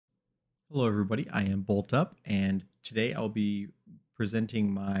Hello everybody, I am Bolt Up, and today I'll be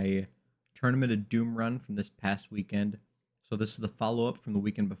presenting my Tournament of Doom run from this past weekend. So this is the follow-up from the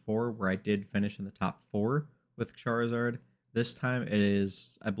weekend before, where I did finish in the top 4 with Charizard. This time it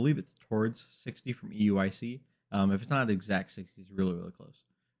is, I believe it's towards 60 from EUIC. If it's not exact 60, it's really, really close.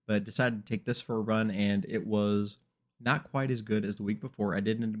 But I decided to take this for a run, and it was not quite as good as the week before. I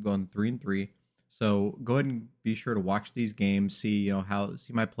did end up going 3-3. So go ahead and be sure to watch these games, see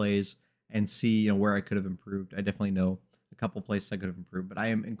see my plays, and see where I could have improved. I definitely know a couple places I could have improved, but I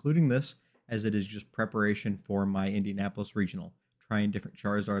am including this as it is just preparation for my Indianapolis Regional, trying different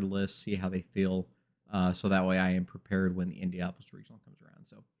Charizard lists, see how they feel, so that way I am prepared when the Indianapolis Regional comes around.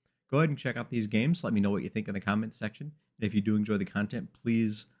 So go ahead and check out these games. Let me know what you think in the comments section. And if you do enjoy the content,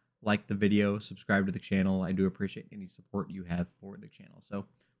 please like the video, subscribe to the channel. I do appreciate any support you have for the channel. So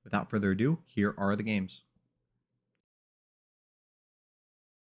without further ado, here are the games.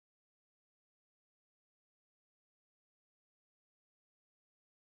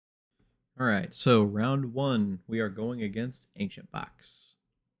 All right, so round 1, we are going against Ancient Box.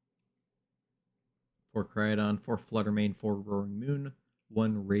 4 Cryogon, 4 Fluttermane, 4 Roaring Moon,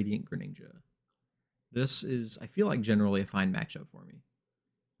 1 Radiant Greninja. This is, I feel like, generally a fine matchup for me.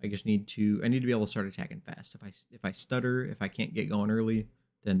 I just need to be able to start attacking fast. If I stutter, if I can't get going early,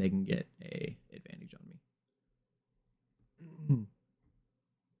 then they can get a advantage on me.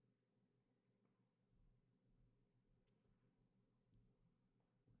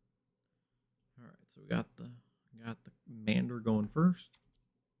 All right, so we got the Mander going first.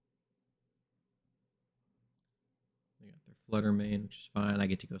 They got their Fluttermane, which is fine. I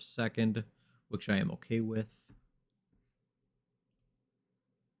get to go second, which I am okay with.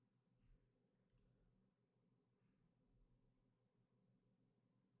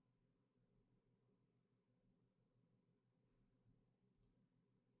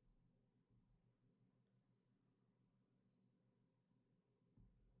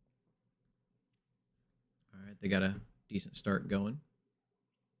 All right, they got a decent start going.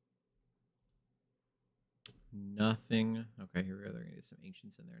 Nothing. Okay, here we go. They're going to get some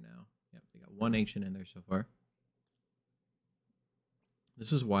Ancients in there now. Yep, they got 1 Ancient in there so far.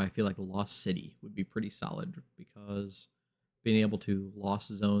 This is why I feel like Lost City would be pretty solid, because being able to Lost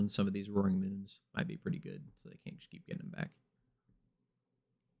Zone some of these Roaring Moons might be pretty good, so they can't just keep getting them back.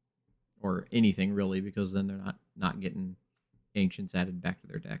 Or anything, really, because then they're not getting Ancients added back to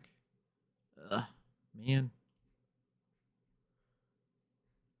their deck. Ugh, man.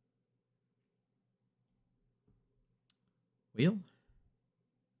 Well,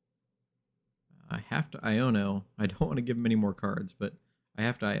 I have to Iono. I don't want to give him any more cards, but I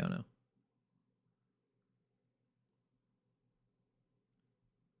have to Iono.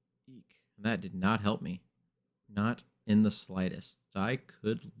 Eek. And that did not help me. Not in the slightest. I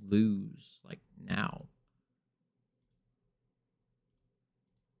could lose, like, now.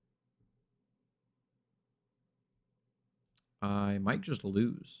 I might just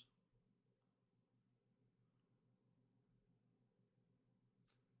lose.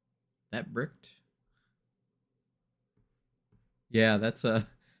 That bricked? Yeah, that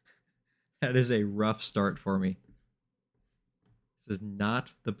is a rough start for me. This is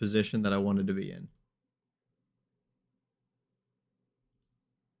not the position that I wanted to be in.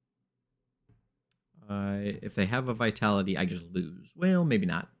 If they have a Vitality, I just lose. Well, maybe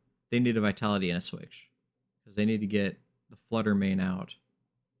not. They need a Vitality and a switch, because they need to get the Fluttermane out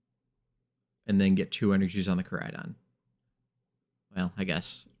and then get 2 energies on the Cryogon. Well, I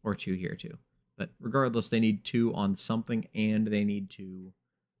guess. Or 2 here, too. But regardless, they need 2 on something, and they need to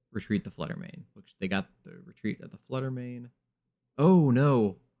retreat the Fluttermane, which they got the retreat of the Fluttermane. Oh,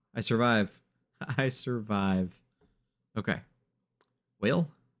 no. I survive. I survive. Okay. Well,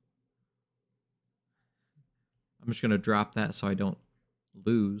 I'm just going to drop that so I don't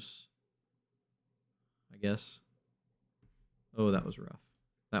lose, I guess. Oh, that was rough.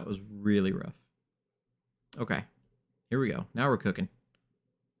 That was really rough. Okay. Here we go. Now we're cooking.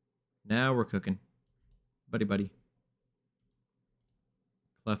 Now we're cooking. Buddy-Buddy.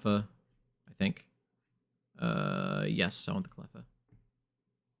 Cleffa, I think. Yes, I want the Cleffa.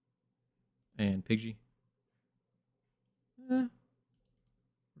 And Pidgey. Where'd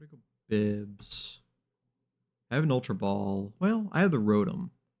I go? Bibs. I have an Ultra Ball. Well, I have the Rotom.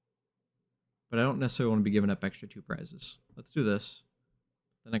 But I don't necessarily want to be giving up extra 2 prizes. Let's do this.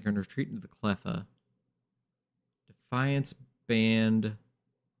 Then I can retreat into the Cleffa. Defiance Band.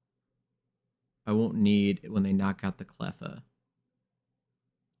 I won't need when they knock out the Cleffa.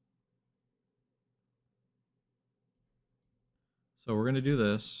 So we're going to do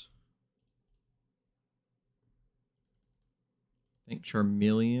this. I think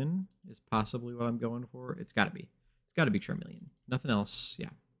Charmeleon is possibly what I'm going for. It's got to be. It's got to be Charmeleon. Nothing else. Yeah.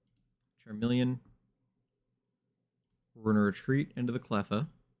 Charmeleon. We're going to retreat into the Cleffa.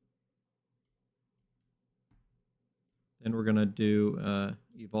 Then we're going to do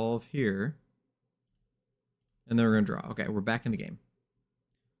evolve here. And then we're going to draw. Okay, we're back in the game.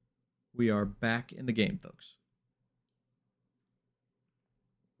 We are back in the game, folks.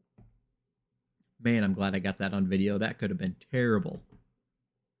 Man, I'm glad I got that on video. That could have been terrible.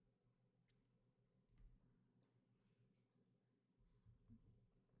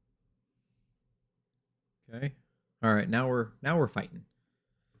 Okay. All right, now we're fighting.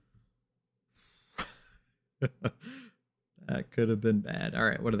 That could have been bad. All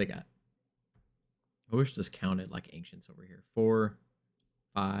right, what do they got? I wish this counted like ancients over here. 4,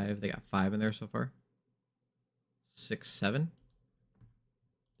 5. They got 5 in there so far. 6, 7.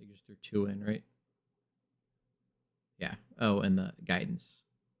 They just threw 2 in, right? Yeah. Oh, and the guidance.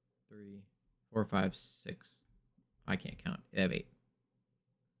 3, 4, 5, 6. I can't count. They have 8.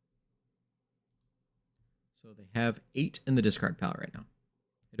 So they have 8 in the discard pile right now.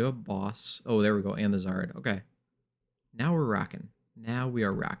 They do have boss. Oh, there we go. And the Zard. Okay. Now we're rocking. Now we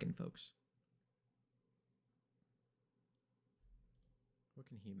are rocking, folks. What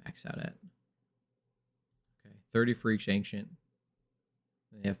can he max out at? Okay. 30 for each ancient.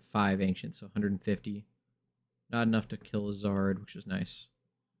 They have 5 ancients, so 150. Not enough to kill a Zard, which is nice.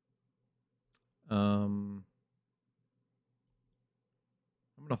 I'm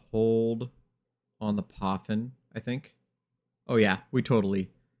going to hold on the Poffin, I think. Oh yeah, we're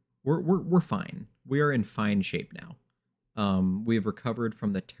fine. We are in fine shape now. We have recovered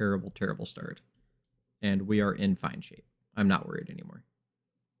from the terrible start, and we are in fine shape. I'm not worried anymore.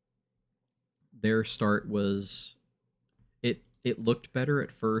 Their start was it looked better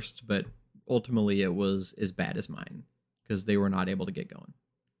at first, but ultimately it was as bad as mine because they were not able to get going.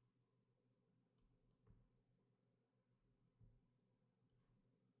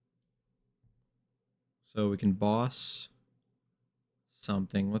 So we can boss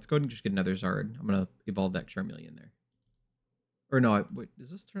something. Let's go ahead and just get another Zard. I'm going to evolve that Charmeleon there. Or no, wait, is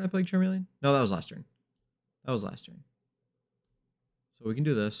this turn I played Charmeleon? No, that was last turn. That was last turn. So we can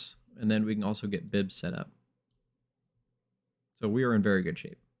do this, and then we can also get Bib set up. So we are in very good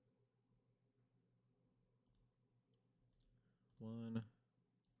shape. 1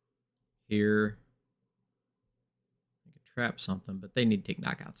 here. I can trap something, but they need to take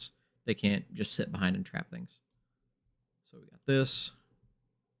knockouts. They can't just sit behind and trap things. So we got this.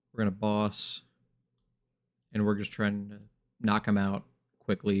 We're going to boss. And we're just trying to knock them out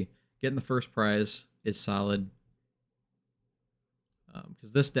quickly. Getting the first prize is solid.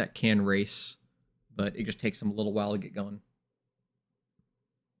 Because this deck can race, but it just takes them a little while to get going.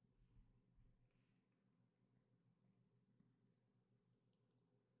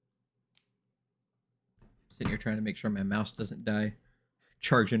 Sitting here trying to make sure my mouse doesn't die.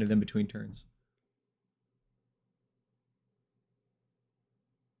 Charge into them between turns.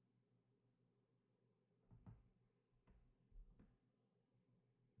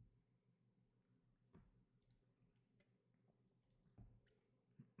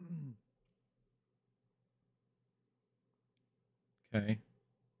 Okay.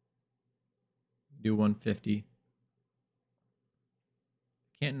 Do 150.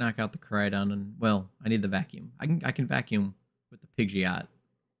 Can't knock out the Koraidon, and well, I need the vacuum. I can vacuum with the Pidgeot,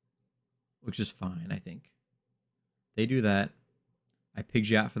 which is fine, I think. They do that. I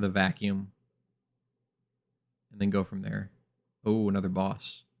Pidgeot for the vacuum, and then go from there. Oh, another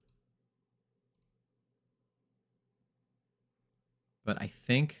boss. But I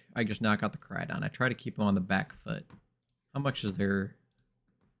think I just knock out the Koraidon. I try to keep them on the back foot. How much is their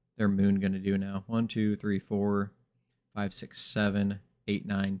moon going to do now? 1, 2, 3, 4, 5, 6, 7, 8,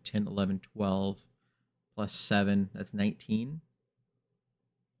 9, 10, 11, 12, plus 7. That's 19.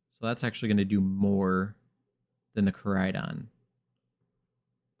 So that's actually going to do more than the Koraidon.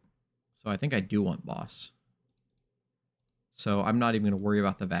 So I think I do want boss. So I'm not even going to worry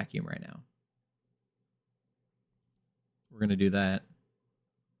about the vacuum right now. We're going to do that.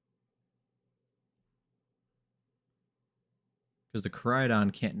 Because the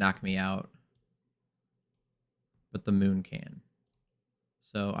Koraidon can't knock me out, but the moon can.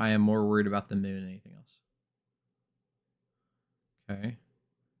 So I am more worried about the moon than anything else. Okay.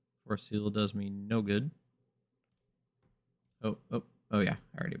 Force Seal does me no good. Oh yeah,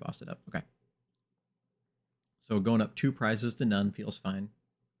 I already bossed it up. Okay. So going up 2 prizes to none feels fine.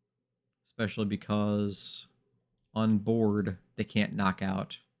 Especially because on board, they can't knock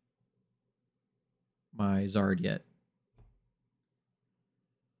out my Zard yet.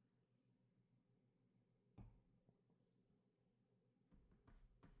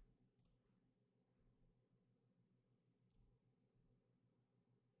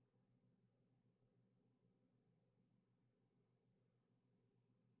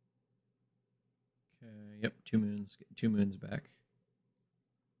 Yep, 2 moons. Getting 2 moons back.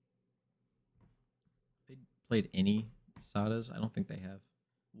 They played any Sadas? I don't think they have.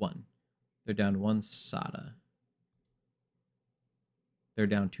 1. They're down 1 Sada. They're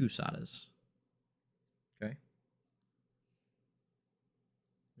down 2 Sadas. Okay.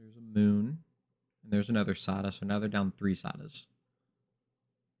 There's a moon. And there's another Sada, so now they're down 3 Sadas.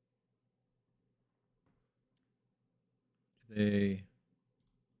 They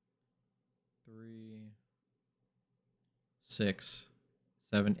 3, 6,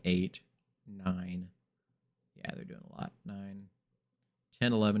 7, 8, 9. Yeah, they're doing a lot. 9,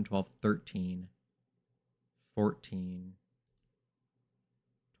 10, 11, 12, 13, 14,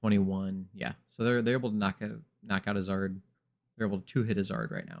 21. Yeah, so they're able to knock out a Zard. They're able to 2-hit a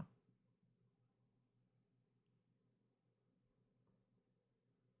Zard right now.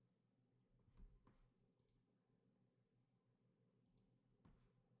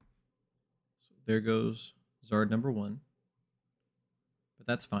 There goes Zard number 1. But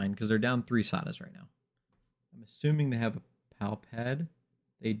that's fine, because they're down 3 Sadas right now. I'm assuming they have a Pal Pad.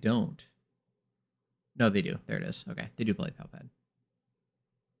 They don't. No, they do. There it is. Okay, they do play Pal Pad.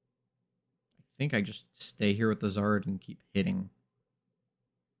 I think I just stay here with the Zard and keep hitting.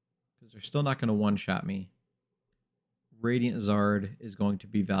 Because they're still not going to one-shot me. Radiant Zard is going to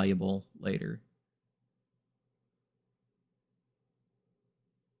be valuable later.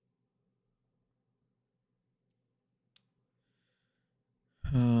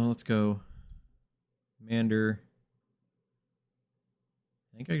 Let's go. Commander.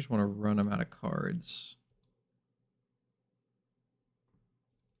 I think I just want to run them out of cards.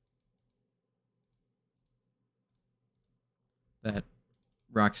 That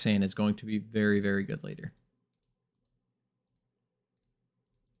Roxanne is going to be very, very good later.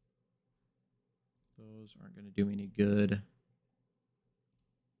 Those aren't going to do me any good.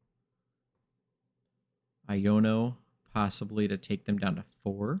 Iono, possibly to take them down to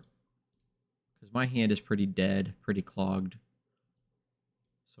 4. Because my hand is pretty dead, pretty clogged.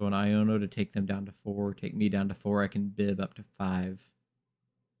 So an Iono to take them down to 4, take me down to 4, I can bib up to 5.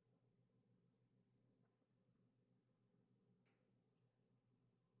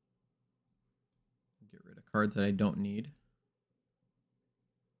 Get rid of cards that I don't need.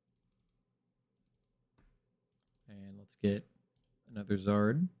 And let's get another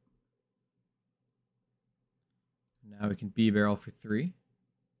Zard. Now we can Bibarel for 3.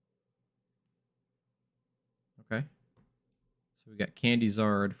 Okay. So we got Candy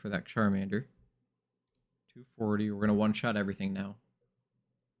Zard for that Charmander. 240. We're going to one-shot everything now.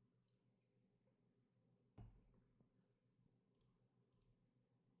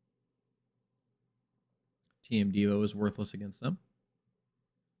 TM Devo is worthless against them.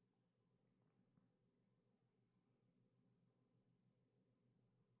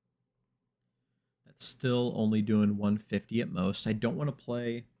 That's still only doing 150 at most. I don't want to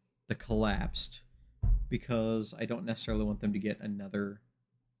play the Collapsed because I don't necessarily want them to get another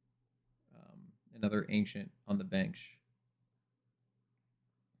Ancient on the bench,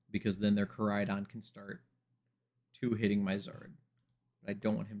 because then their Koraidon can start 2-hitting my Zard. But I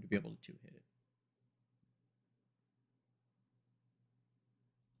don't want him to be able to 2-hit it.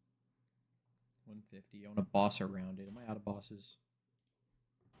 $150. I want to boss around it. Am I out of bosses?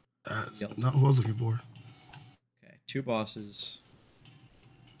 Not what I was looking for. Okay, 2 bosses.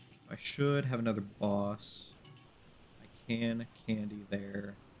 I should have another boss. I can candy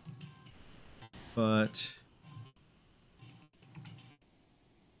there. But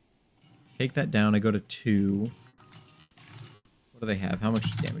take that down. I go to 2. What do they have? How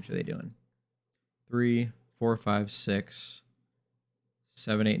much damage are they doing? 3, 4, 5, 6,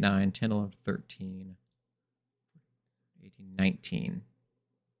 7, 8, 9, 10, 11, 13, 18, 19.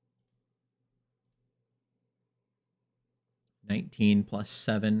 19 plus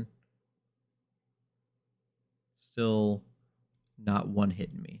 7. Still not one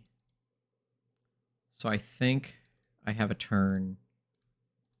hitting me. So I think I have a turn.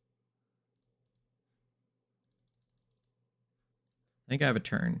 I think I have a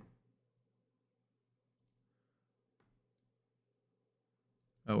turn.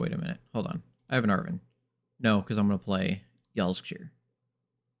 Oh, wait a minute. Hold on. I have an Arven. No, because I'm going to play Yellowshire.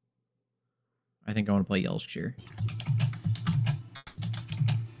 I think I want to play Yellowshire.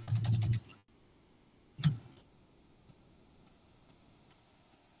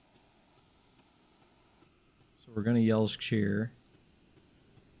 So we're going to Yellowshire.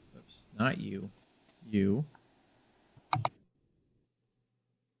 Oops, not you. You.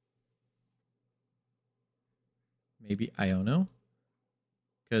 Maybe Iono.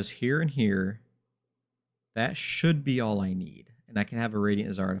 Because here and here, that should be all I need. And I can have a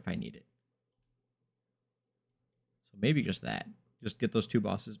Radiant Zard if I need it. So maybe just that. Just get those 2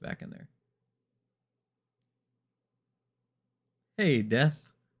 bosses back in there. Hey, Death.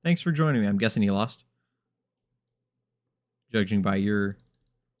 Thanks for joining me. I'm guessing you lost. Judging by your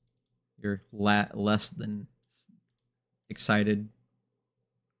less than excited.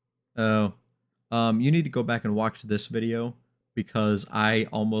 Oh. You need to go back and watch this video because I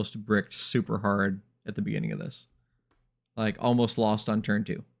almost bricked super hard at the beginning of this. Like, almost lost on turn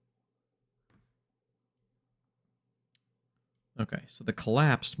 2. Okay, so the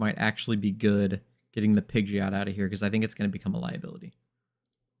Collapsed might actually be good getting the Pidgeot out of here because I think it's going to become a liability.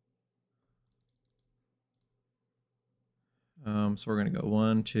 So we're going to go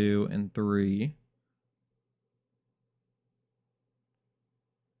 1, 2, and 3.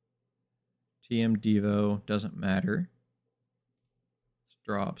 TM Devo, doesn't matter. Let's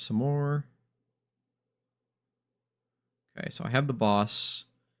draw up some more. Okay, so I have the boss,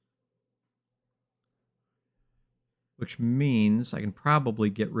 which means I can probably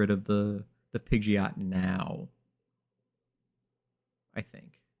get rid of the Pidgeot now, I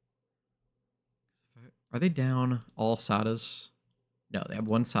think. Are they down all Sadas? No, they have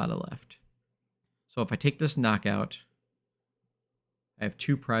 1 Sada left. So if I take this knockout, I have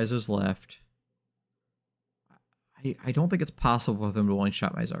 2 prizes left. I don't think it's possible for them to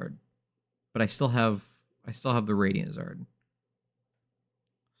one-shot my Zard, but I still have the Radiant Zard.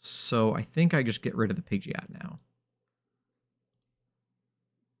 So I think I just get rid of the Pidgeot now.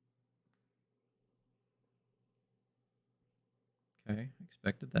 Okay,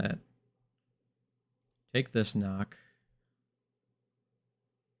 expected that. Take this knock.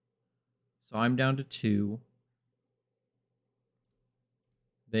 So I'm down to 2.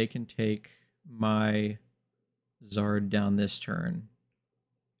 They can take my Zard down this turn.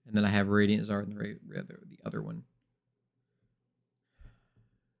 And then I have Radiant Zard in the other one.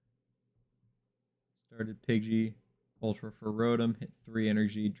 Started Pidgey. Ultra for Rotom. Hit 3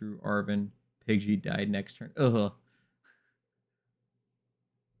 energy. Drew Arven. Pidgey died next turn. Ugh.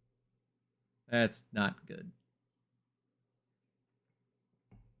 That's not good.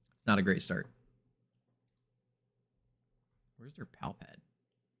 It's not a great start. Where's their pal pad?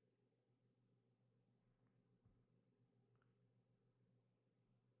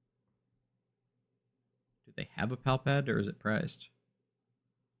 Do they have a pal pad or is it prized?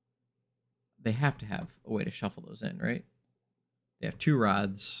 They have to have a way to shuffle those in, right? They have 2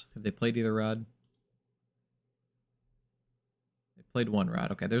 rods. Have they played either rod? They played 1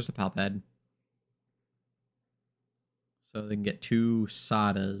 rod. Okay, there's the pal pad. So they can get 2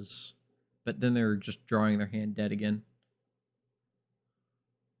 Sadas, but then they're just drawing their hand dead again.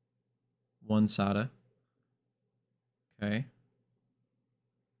 1 Sada. Okay.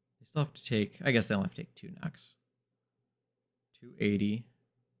 They still have to take, I guess they only have to take 2 knocks. 280.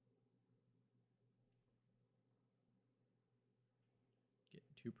 Get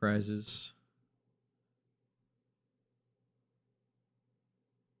 2 prizes.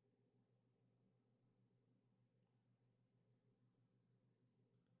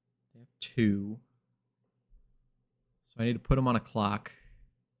 They have 2. So I need to put them on a clock.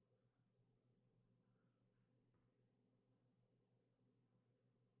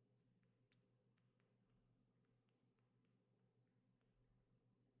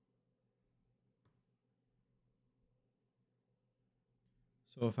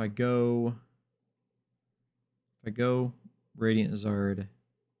 So if I go Radiant Zard,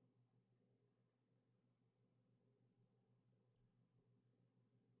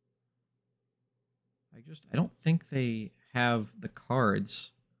 I don't think they have the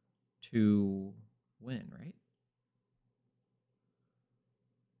cards to win, right?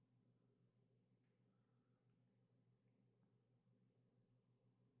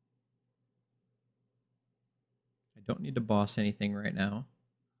 I don't need to boss anything right now.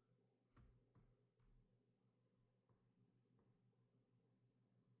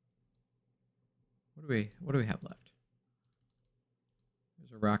 What do we have left?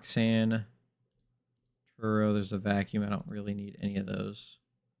 There's a Roxanne, Turo, there's a vacuum. I don't really need any of those.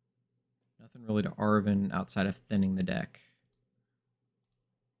 Nothing really to Arven outside of thinning the deck.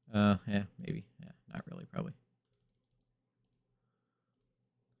 Yeah, maybe. Yeah, not really, probably.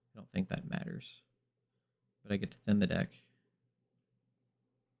 I don't think that matters. But I get to thin the deck.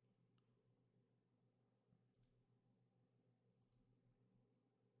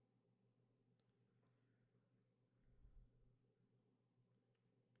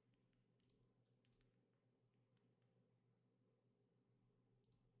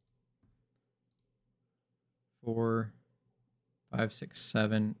 Four, 5, 6,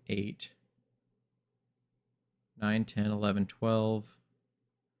 7, 8, 9, 10, 11, 12,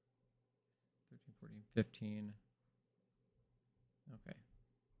 13, 14, 15, Okay.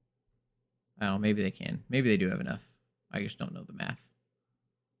 I don't know, maybe they can. Maybe they do have enough. I just don't know the math.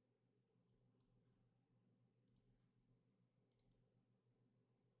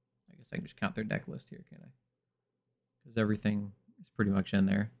 I guess I can just count their deck list here, can't I? Because everything is pretty much in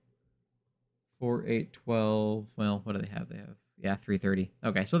there. 4, 8, 12. Well, what do they have? They have, yeah, 330.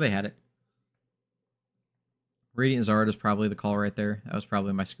 Okay, so they had it. Radiant Charizard is probably the call right there. That was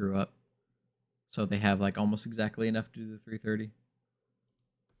probably my screw up. So they have like almost exactly enough to do the 330.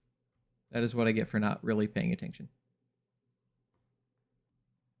 That is what I get for not really paying attention.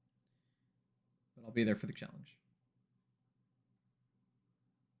 But I'll be there for the challenge.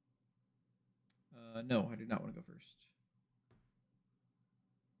 No, I do not want to go first.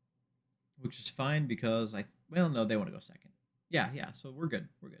 Which is fine because well, no, they want to go second. Yeah, so we're good.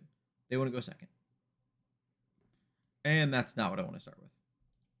 We're good. They want to go second. And that's not what I want to start with.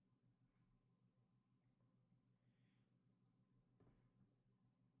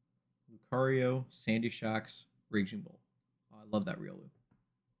 Lucario, Sandy Shocks, Raging Bull. Oh, I love that Riolu.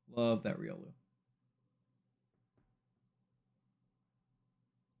 Love that Riolu.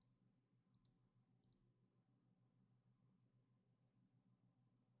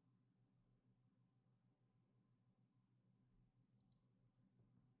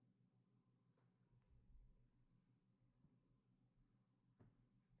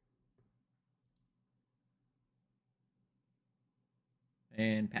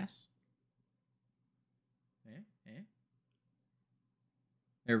 And pass.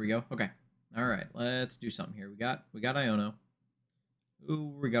 There we go. Okay. All right. Let's do something here. We got Iono.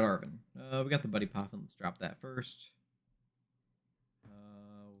 Ooh, we got Arven. We got the Buddy Poffin. Let's drop that first.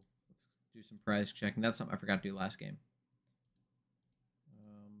 Let's do some prize checking. That's something I forgot to do last game.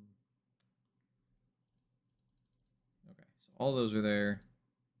 Okay. So all those are there.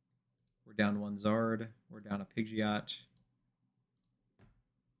 We're down one Zard. We're down a Pidgeot.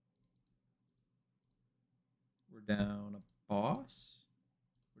 We're down a boss.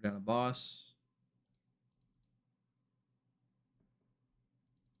 We're down a boss.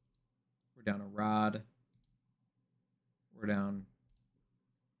 We're down a Rod. We're down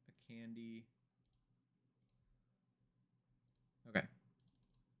a Candy. Okay.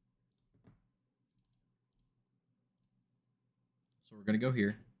 So we're going to go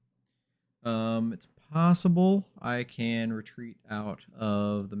here. It's possible I can retreat out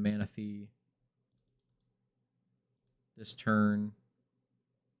of the Manaphy this turn.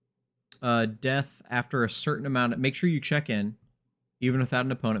 Death after a certain amount. Make sure you check in. Even without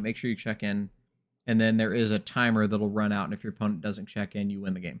an opponent, make sure you check in. And then there is a timer that'll run out, and if your opponent doesn't check in, you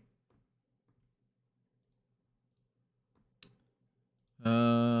win the game.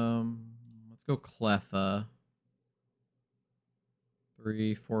 Let's go Cleffa.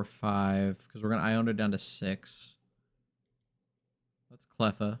 3, 4, 5, because we're going to Iono it down to 6. Let's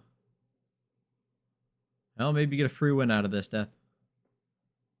Cleffa. Well, maybe get a free win out of this, Death.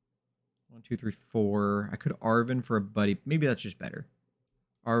 1, 2, 3, 4. I could Arven for a Buddy. Maybe that's just better.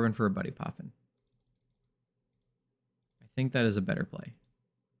 Arven for a Buddy Poffin. I think that is a better play.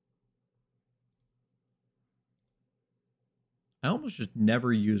 I almost just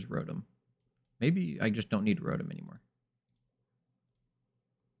never use Rotom. Maybe I just don't need Rotom anymore.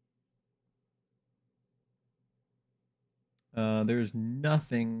 There's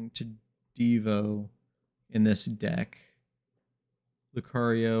nothing to Devo in this deck.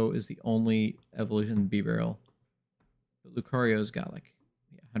 Lucario is the only evolution Bibarel. But Lucario's got like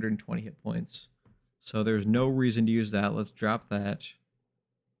 120 hit points. So there's no reason to use that. Let's drop that.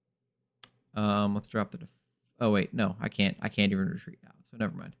 Let's drop the... Oh, wait. No, I can't. I can't even retreat now. So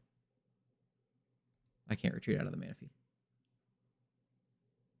never mind. I can't retreat out of the Manaphy.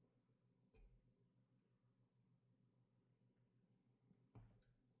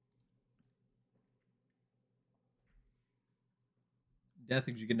 Death,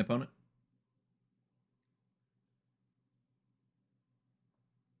 did you get an opponent?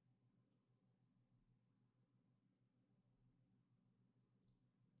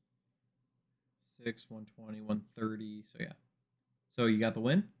 Six, 120, 130. So yeah. So you got the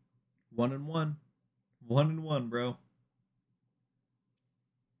win? 1-1. 1-1, bro.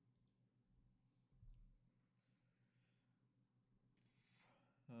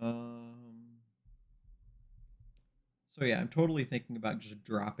 So yeah, I'm totally thinking about just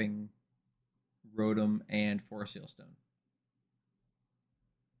dropping Rotom and Forest Seal Stone.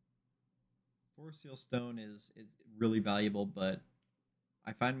 Forest Seal Stone is really valuable, but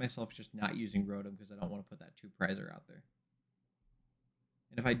I find myself just not using Rotom because I don't want to put that 2-prizer out there.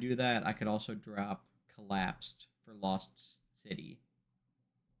 And if I do that, I could also drop Collapsed for Lost City.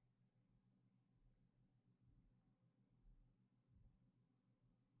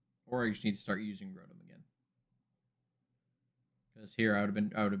 Or I just need to start using Rotom again. Because here I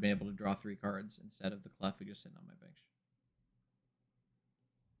would have been able to draw 3 cards instead of the Cleffa just sitting on my bench.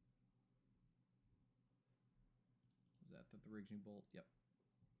 Is that the Raging Bolt? Yep.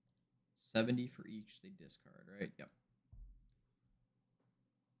 70 for each they discard, right? Yep.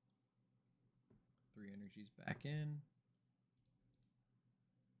 3 energies back in.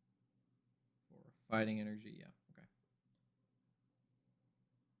 4 fighting energy, yeah, okay.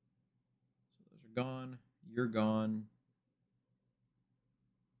 So those are gone. You're gone.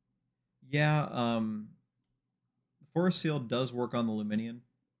 Yeah, the Forest Seal does work on the Lumineon,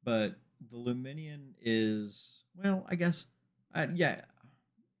 but the Lumineon is, well, I guess, yeah.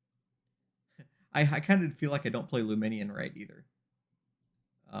 I kind of feel like I don't play Lumineon right either.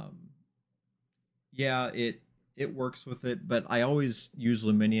 Yeah, it works with it, but I always use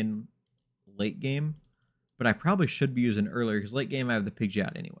Lumineon late game, but I probably should be using earlier because late game I have the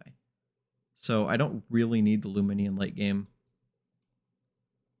Pidgeot anyway. So I don't really need the Lumineon late game.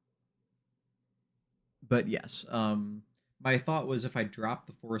 But yes, my thought was if I drop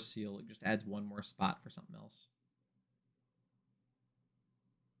the Forest Seal, it just adds 1 more spot for something else.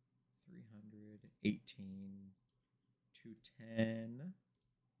 318, 210,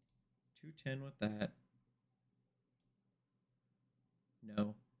 210 with that.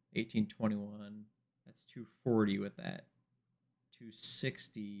 No, 1821. That's 240 with that.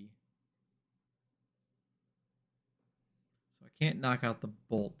 260. So I can't knock out the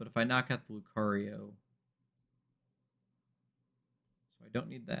Bolt, but if I knock out the Lucario, so I don't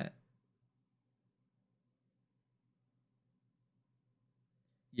need that.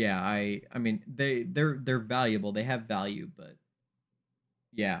 Yeah, I mean they're valuable. They have value, but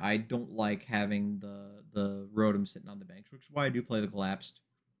yeah, I don't like having the Rotom sitting on the bench, which is why I do play the Collapsed.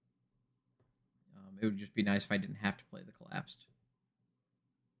 It would just be nice if I didn't have to play the Collapsed.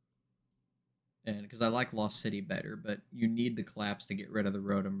 And because I like Lost City better, but you need the Collapse to get rid of the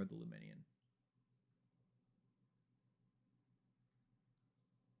Rotom or the Lumineon.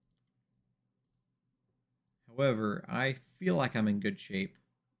 However, I feel like I'm in good shape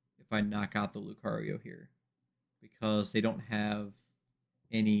if I knock out the Lucario here, because they don't have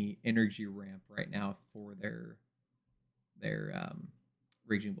any energy ramp right now for their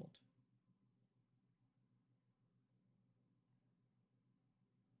Raging Bolt.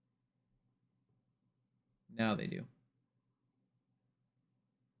 Now they do.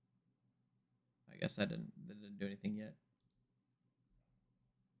 I guess that didn't do anything yet.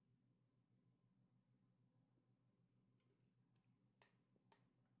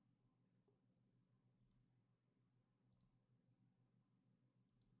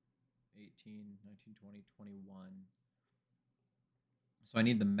 $18, $19, $20, $21. So I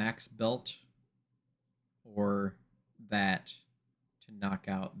need the max belt or that to knock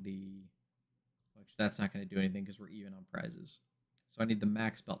out the, which that's not going to do anything because we're even on prizes. So I need the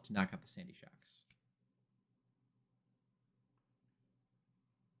max belt to knock out the Sandy Shocks.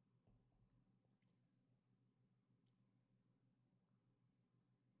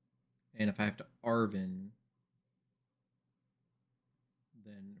 And if I have to Arven,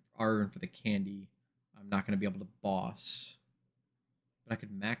 then Arven for the candy, I'm not going to be able to boss. But I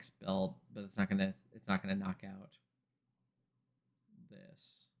could max belt, but it's not gonna knock out this.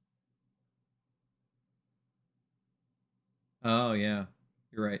 Oh yeah,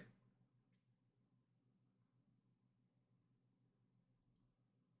 you're right.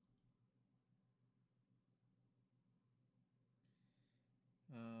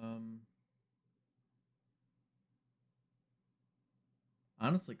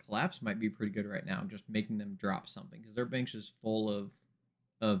 Honestly, Collapse might be pretty good right now, just making them drop something, because their bench is full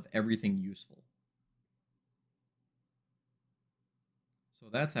of everything useful. So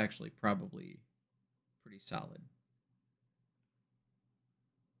that's actually probably pretty solid.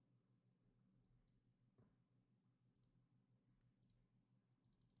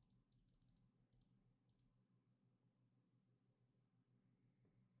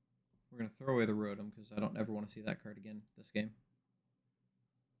 We're going to throw away the Rotom, because I don't ever want to see that card again this game.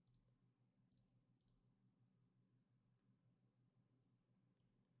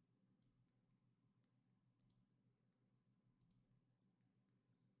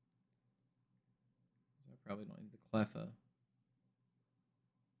 I probably don't need the Cleffa.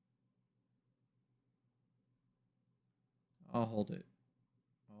 I'll hold it.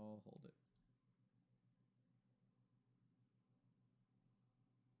 I'll hold it.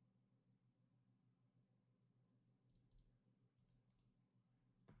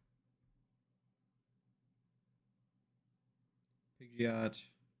 Pidgeot,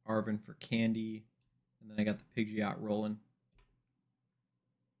 Arven for candy, and then I got the Pidgeot rolling.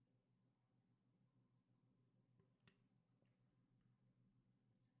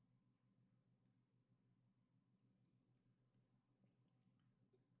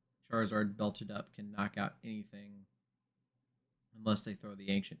 Charizard belted up can knock out anything unless they throw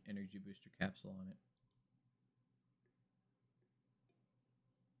the Ancient Energy Booster capsule on it.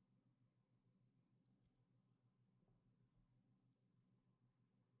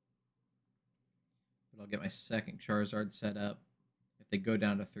 But I'll get my second Charizard set up. If they go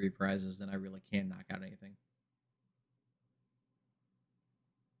down to 3 prizes, then I really can knock out anything.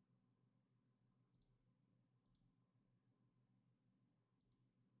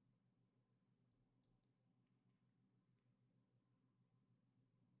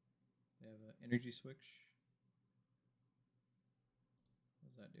 They have an energy switch. What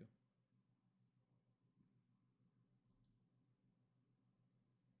does that do?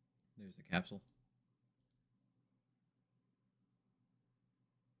 There's the capsule.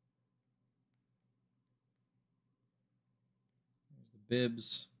 There's the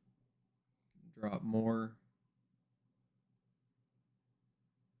bibs. Drop more.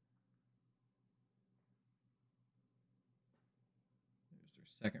 There's their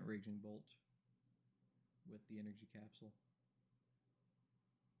second Raging Bolt with the energy capsule.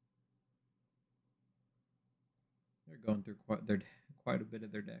 They're going through quite a bit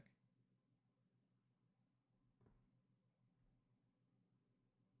of their deck.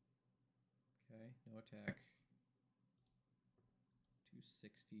 Okay, no attack.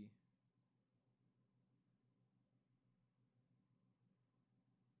 260.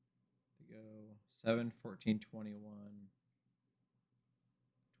 They go 7, 14, 21,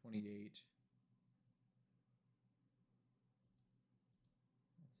 28.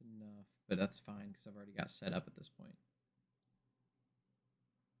 That's enough, but that's fine because I've already got set up at this point.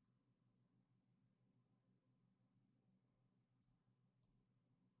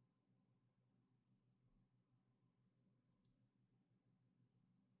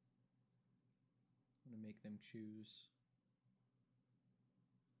 I'm going to make them choose.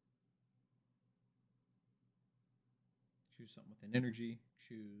 Choose something with an energy.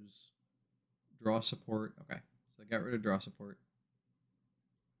 Choose draw support. Okay, so I got rid of draw support.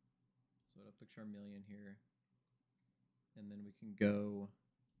 So up the Charmeleon here. And then we can go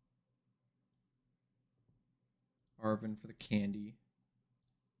Arven for the candy.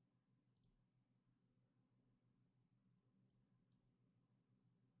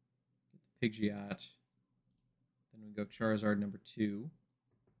 Get the Pidgeot. Then we go Charizard number 2.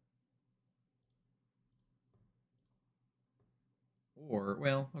 Or,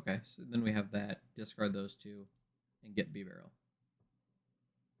 well, okay, so then we have that. Discard those 2 and get Bibarel.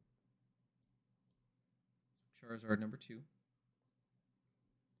 Charizard number 2.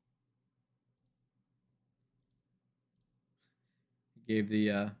 Gave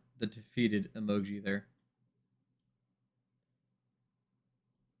the defeated emoji there.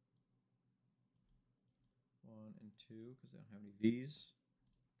 One and 2 because they don't have any V's.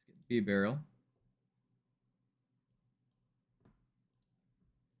 Let's get Bibarel.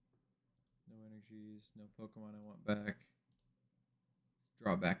 No energies, no Pokemon I want back. Let's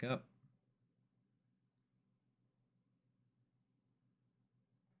draw back up.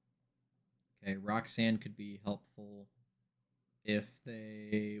 Okay, Roxanne could be helpful if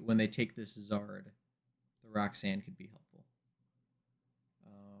when they take this Zard, the Roxanne could be helpful.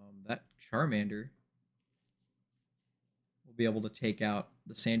 That Charmander will be able to take out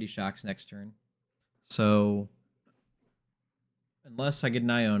the Sandy Shocks next turn. So, unless I get an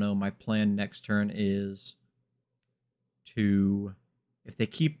Iono, my plan next turn is to, if they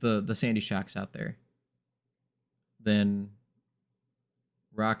keep the Sandy Shocks out there, then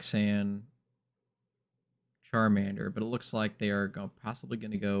Roxanne, Charmander, but it looks like they are possibly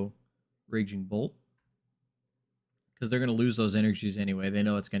going to go Raging Bolt because they're going to lose those energies anyway. They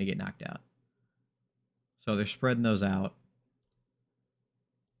know it's going to get knocked out. So they're spreading those out.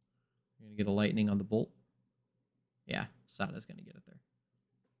 You're going to get a Lightning on the Bolt. Yeah, Sada's going to get it there.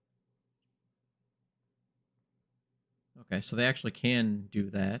 Okay, so they actually can do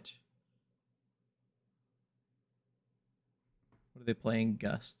that. What are they playing?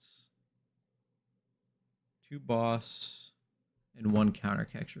 Gusts. 2 boss and 1 counter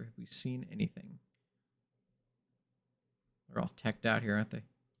catcher. Have we seen anything? They're all teched out here, aren't they?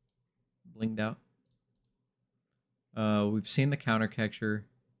 Blinged out. We've seen the counter catcher.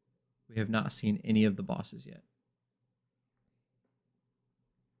 We have not seen any of the bosses yet.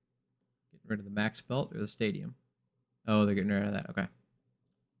 Getting rid of the max belt or the stadium? Oh, they're getting rid of that. Okay.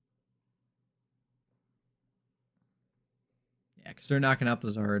 Yeah, because they're knocking out the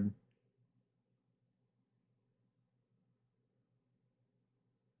Zard.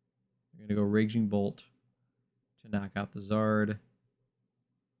 We're going to go Raging Bolt to knock out the Zard.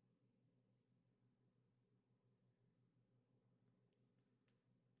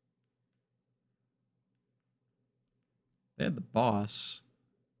 they had the boss.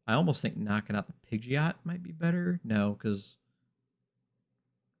 I almost think knocking out the Pidgeot might be better. No, because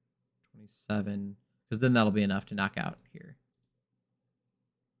 27, because then that'll be enough to knock out here.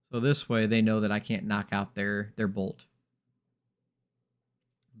 So this way they know that I can't knock out their Bolt.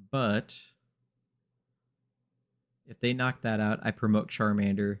 But if they knock that out, I promote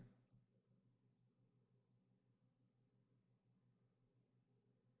Charmander.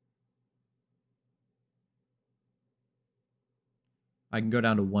 I can go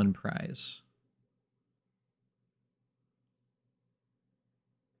down to 1 prize.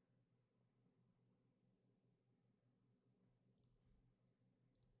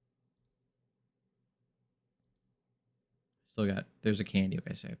 Still got, there's a candy.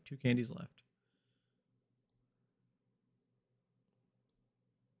 Okay, so I have 2 candies left.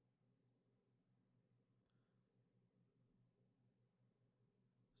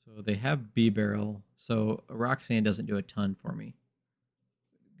 So they have Bibarel. So Roxanne doesn't do a ton for me.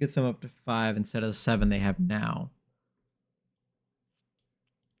 Gets them up to 5 instead of the 7 they have now.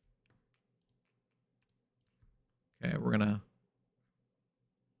 Okay, we're gonna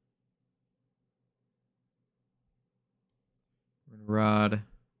rod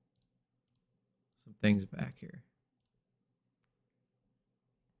some things back here.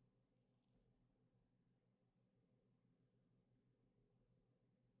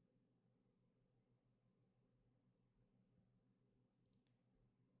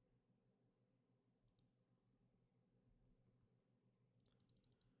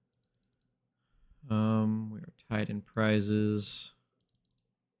 We are tied in prizes.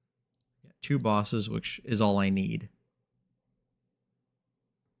 Got 2 bosses, which is all I need.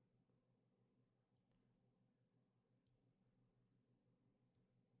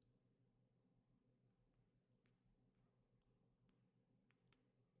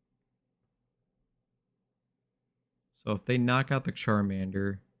 So if they knock out the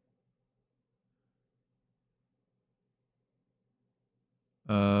Charmander,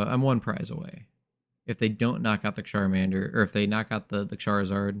 I'm 1 prize away. If they don't knock out the Charmander, or if they knock out the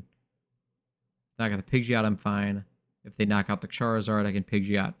Charizard, knock out the Pidgeot, I'm fine. If they knock out the Charizard, I can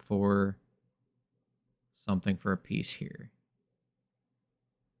Pidgeot for something for a piece here.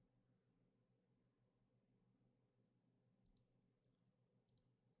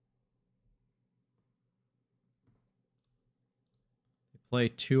 They play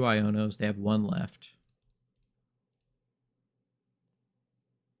 2 Ionos. They have 1 left.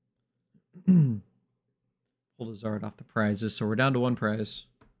 Pulled a Zard off the prizes, so we're down to 1 prize.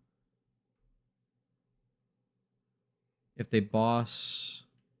 If they boss,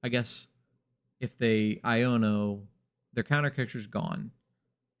 I guess, if they Iono, their counter character's gone.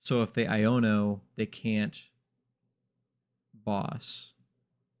 So if they Iono, they can't boss.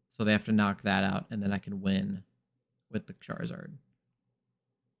 So they have to knock that out, and then I can win with the Charizard.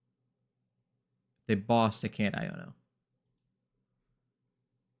 If they boss, they can't Iono.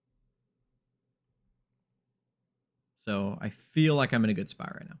 So I feel like I'm in a good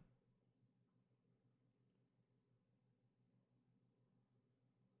spot right now.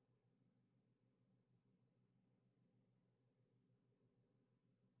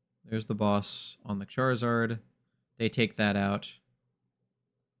 There's the boss on the Charizard. They take that out.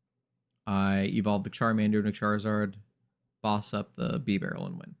 I evolve the Charmander into Charizard, boss up the Bibarel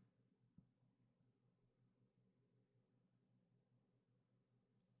and win.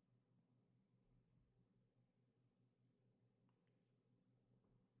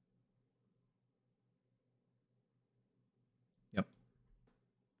 Yep.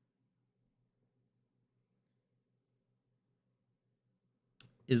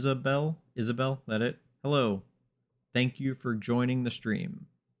 Isabel, that it? Hello. Thank you for joining the stream.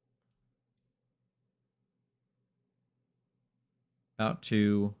 About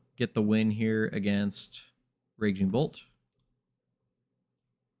to get the win here against Raging Bolt.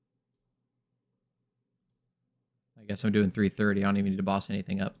 I guess I'm doing 330. I don't even need to boss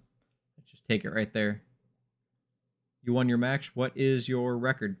anything up. Let's just take it right there. You won your match. What is your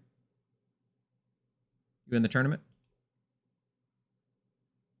record? You in the tournament?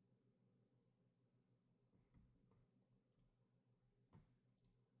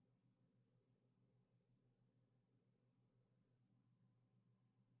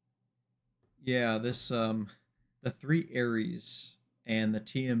 Yeah, this the 3 Aries and the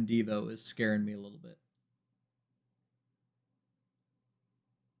TM Devo is scaring me a little bit.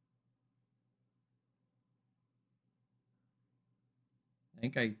 I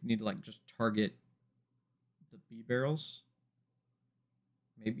think I need to like just target the Bibarels.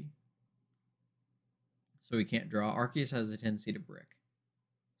 Maybe. So he can't draw. Arceus has a tendency to brick.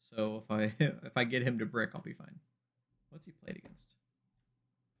 So if I if I get him to brick, I'll be fine. What's he played against?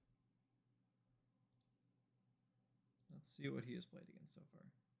 Let's see what he has played against so far.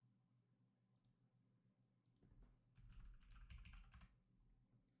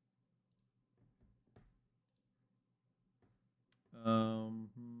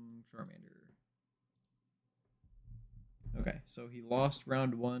 Charmander. Okay, so he lost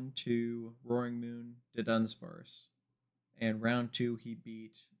round 1 to Roaring Moon, Dunsparce, and round 2 he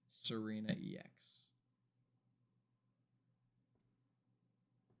beat Serena EX.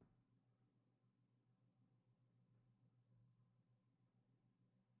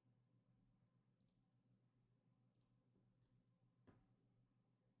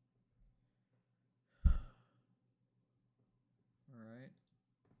 All right.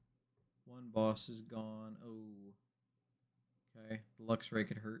 One boss is gone. Oh. Okay. The Luxray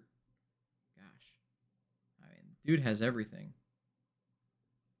could hurt. Gosh. I mean, dude has everything.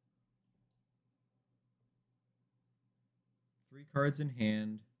 Three cards in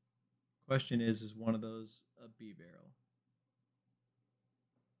hand. Question is one of those a Bibarel?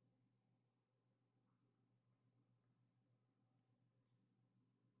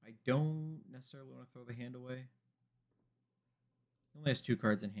 I don't necessarily want to throw the hand away. He only has 2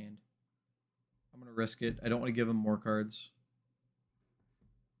 cards in hand. I'm going to risk it. I don't want to give him more cards.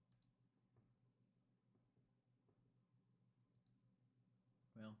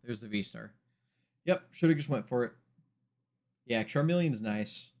 Well, there's the V-Star. Yep, should have just went for it. Yeah, Charmeleon's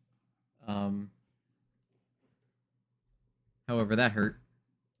nice. However, that hurt.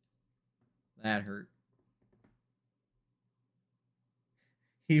 That hurt.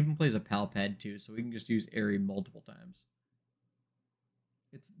 He even plays a Palpad too, so we can just use Airy multiple times.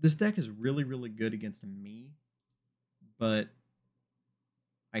 This deck is really, really good against me, but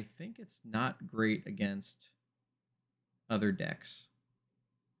I think it's not great against other decks.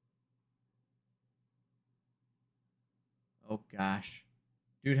 Oh gosh.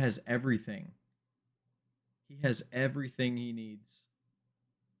 Dude has everything. He has everything he needs.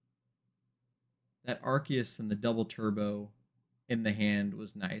 That Arceus and the double turbo in the hand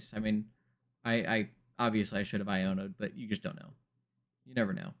was nice. I mean, I obviously I should have Iono'd, but you just don't know. You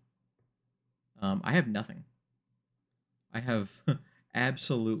never know. I have nothing. I have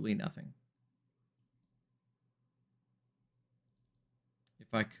absolutely nothing.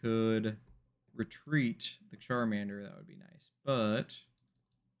 If I could retreat the Charmander, that would be nice. But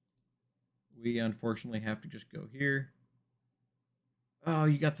we unfortunately have to just go here. Oh,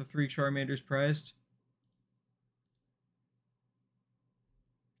 you got the 3 Charmanders prized?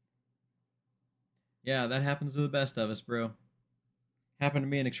 Yeah, that happens to the best of us, bro. Happened to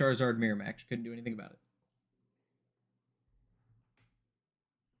me in a Charizard Mirror Match. Couldn't do anything about it.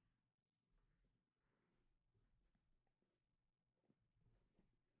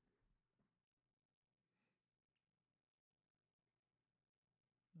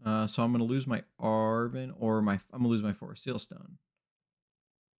 So I'm going to lose my Arven, or I'm going to lose my Forest Sealstone.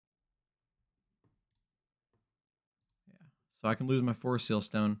 Yeah, so I can lose my Forest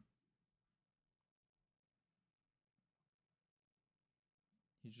Sealstone.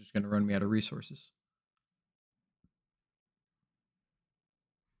 He's just going to run me out of resources.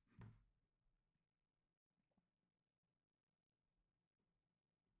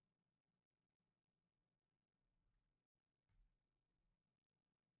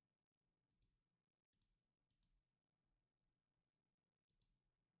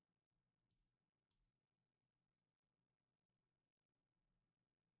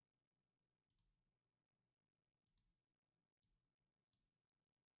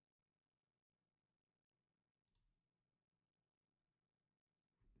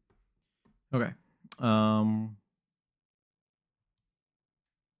 Okay. Let's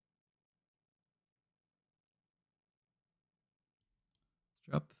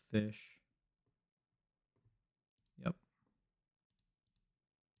drop the fish. Yep.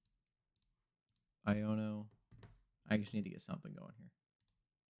 Iono. I just need to get something going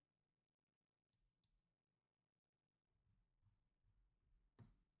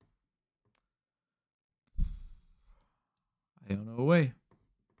here. Iono away.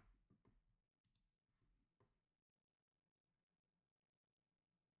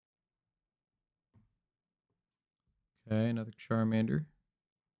 Okay, another Charmander.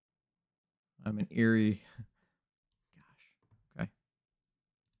 I'm an eerie. Gosh. Okay.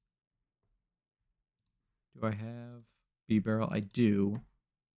 Do I have Bibarel? I do.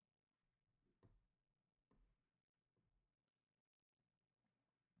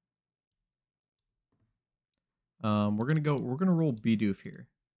 We're gonna roll Bidoof here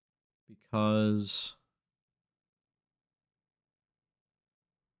because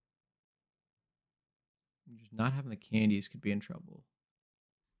I'm just not having the candies could be in trouble.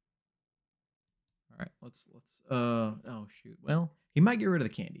 All right, let's oh shoot. Well, he might get rid of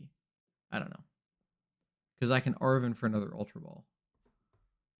the candy. I don't know. Because I can Arven for another Ultra Ball.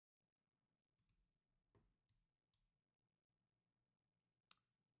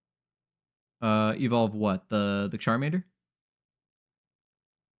 Evolve what? The Charmander?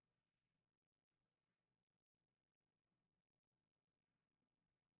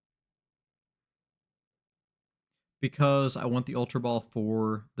 Because I want the Ultra Ball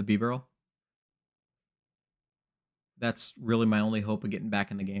for the Bibarel. That's really my only hope of getting back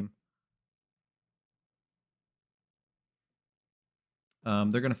in the game.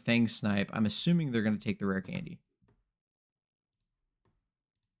 They're going to Fang Snipe. I'm assuming they're going to take the Rare Candy.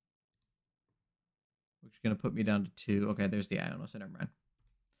 Which is going to put me down to 2. Okay, there's the Iono, so never mind.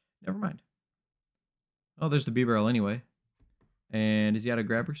 Never mind. Oh, there's the Bibarel anyway. And is he out of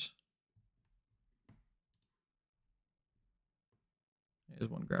grabbers? There's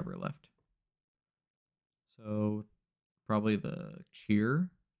one grabber left. So probably the cheer.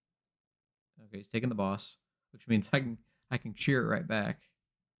 Okay, he's taking the boss, which means I can cheer it right back.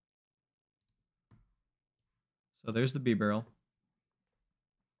 So there's the Bibarel.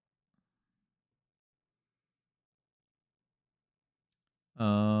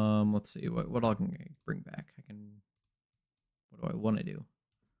 Let's see what all can I bring back. What do I want to do?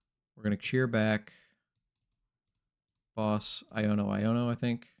 We're gonna cheer back boss Iono, I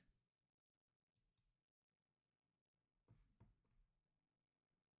think.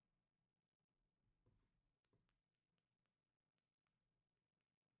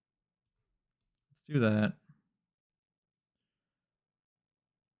 Let's do that.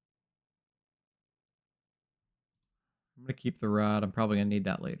 I'm gonna keep the rod. I'm probably gonna need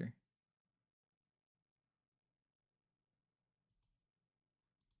that later.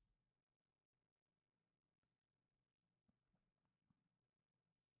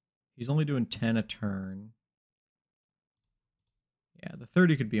 He's only doing 10 a turn. Yeah, the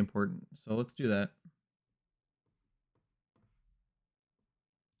 30 could be important, so let's do that.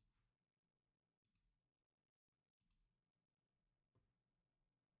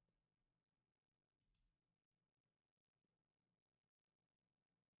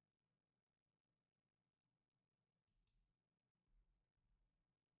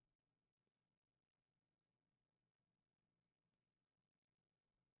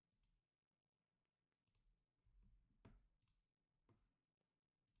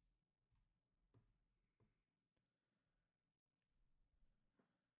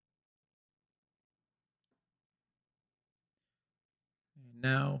 And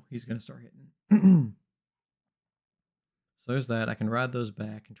now he's going to start hitting. So there's that. I can ride those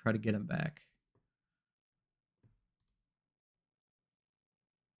back and try to get him back.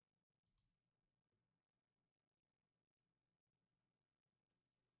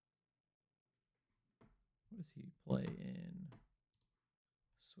 What does he play in?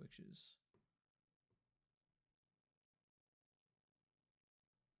 Switches.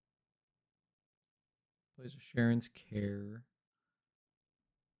 Plays a Sharon's Care.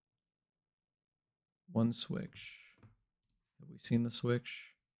 One switch. Have we seen the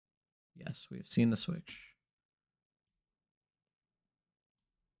switch? Yes, we have seen the switch.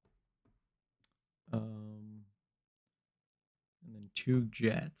 And then 2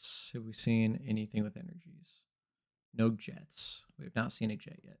 jets. Have we seen anything with energies? No jets. We have not seen a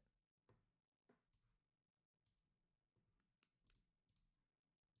jet yet.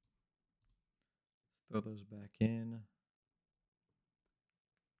 Let's throw those back in.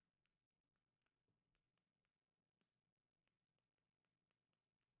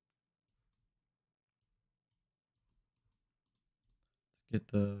 Let's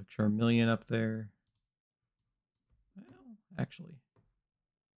get the Charmeleon up there. Well, actually.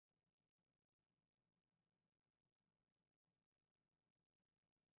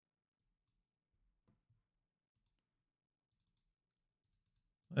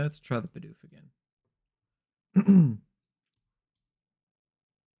 Let's try the Bidoof again. And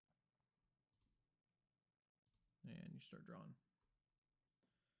you start drawing.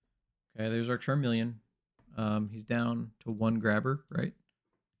 Okay, there's our Charmeleon. He's down to 1 grabber, right?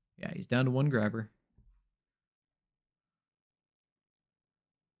 Yeah, he's down to 1 grabber.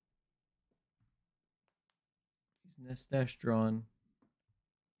 He's Nest Dash drawn.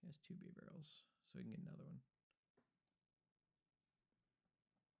 He has 2 Bibarels, so we can get another one.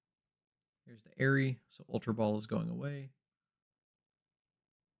 Here's the Airy, so Ultra Ball is going away.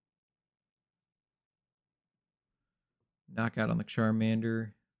 Knockout on the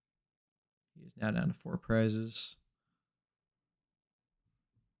Charmander. He is now down to 4 prizes.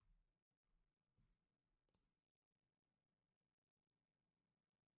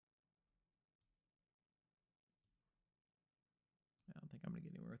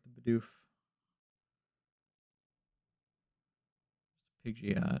 with the Bidoof.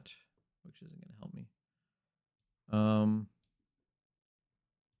 Pidgeot, which isn't going to help me.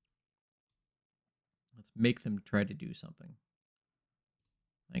 Let's make them try to do something.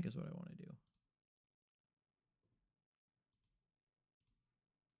 I think is what I want to do.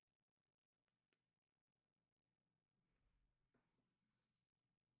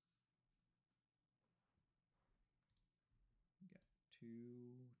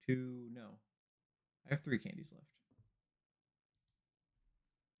 Got no. I have 3 candies left.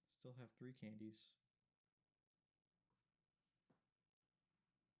 Still have 3 candies.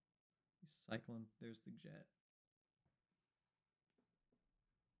 He's cycling. There's the jet.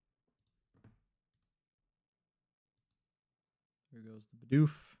 There goes the Bidoof.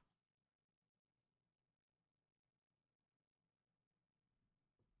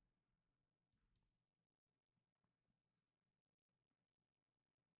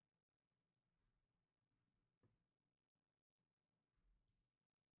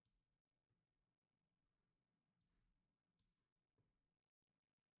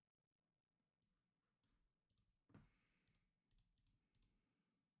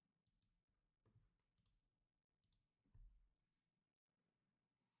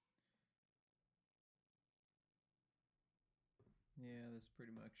 Yeah, that's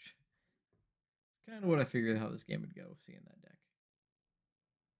pretty much. It's kind of what I figured how this game would go, seeing that deck.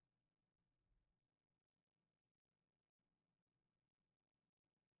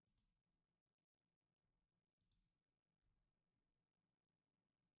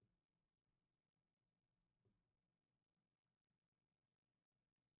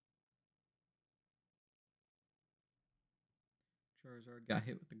 Charizard got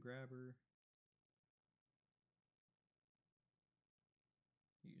hit with the grabber.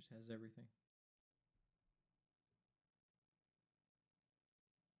 He just has everything.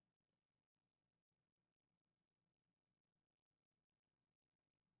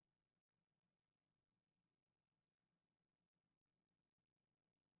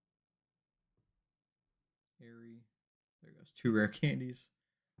 Airy. There goes 2 rare candies.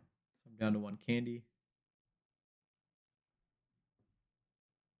 So I'm down to 1 candy.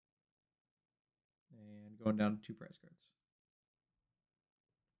 And going down to 2 prize cards.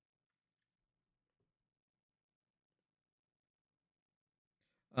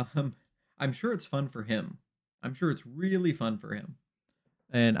 I'm sure it's fun for him. I'm sure it's really fun for him.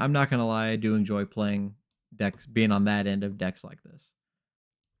 And I'm not gonna lie, I do enjoy playing decks, being on that end of decks like this.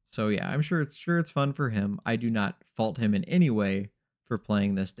 So yeah, I'm sure it's fun for him. I do not fault him in any way for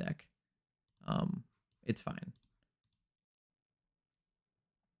playing this deck. It's fine.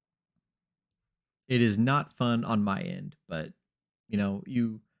 It is not fun on my end, but you know,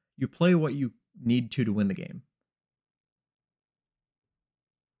 you play what you need to win the game.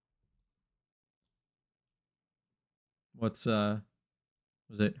 What's was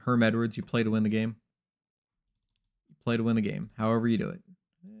it Herm Edwards? You play to win the game. You play to win the game. However you do it.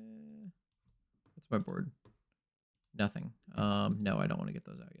 What's my board? Nothing. No, I don't want to get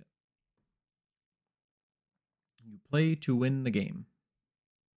those out yet. You play to win the game.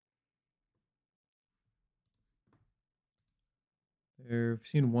 There, I've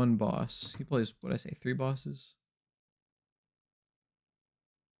seen 1 boss. He plays, what did I say, 3 bosses?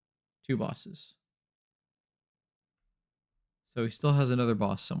 2 bosses. So he still has another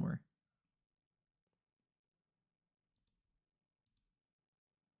boss somewhere.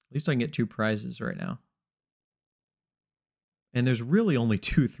 At least I can get 2 prizes right now. And there's really only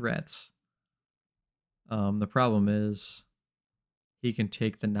 2 threats. The problem is he can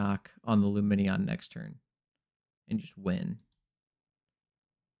take the knock on the Lumineon next turn and just win.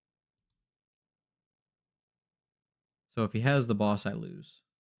 So if he has the boss, I lose.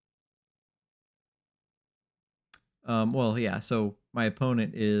 Well, yeah, so my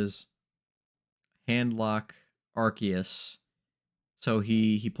opponent is Handlock Arceus. So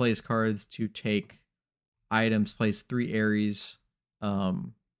he plays cards to take items, plays 3 Aries.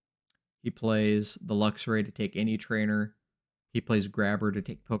 He plays the Luxray to take any trainer. He plays Grabber to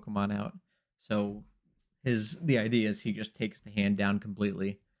take Pokemon out. So the idea is he just takes the hand down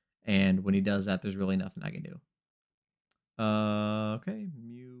completely. And when he does that, there's really nothing I can do. Okay,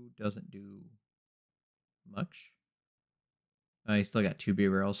 Mew doesn't do much. He still got 2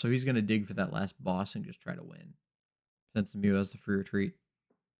 Bibarels, so he's going to dig for that last boss and just try to win. Since Mew has the free retreat.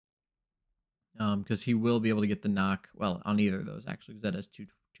 Because he will be able to get the knock, well, on either of those, actually, because that has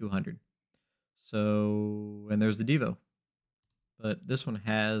 200. So, and there's the Devo. But this one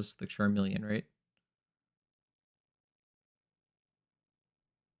has the Charmeleon, right?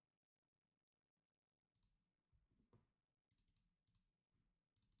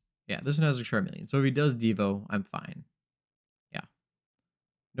 Yeah, this one has a Charmeleon. So if he does Devo, I'm fine. Yeah.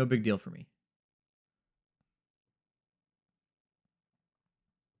 No big deal for me.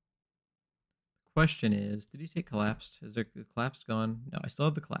 Question is, did he take Collapsed? Is there Collapsed gone? No, I still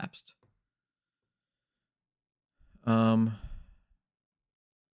have the Collapsed.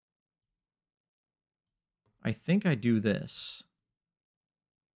 I think I do this.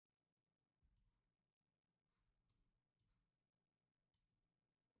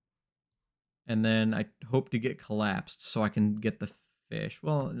 And then I hope to get Collapsed so I can get the fish.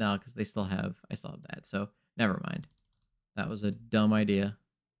 Well, no, because I still have that. So never mind. That was a dumb idea.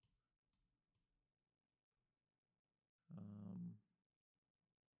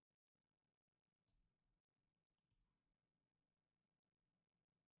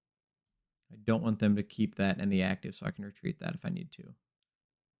 I don't want them to keep that in the active, so I can retreat that if I need to.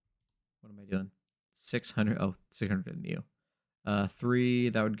 What am I doing? 600. Oh, 600 for the Mew. 3,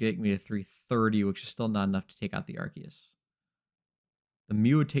 that would get me to 330, which is still not enough to take out the Arceus. The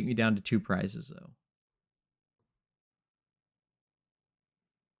Mew would take me down to 2 prizes, though.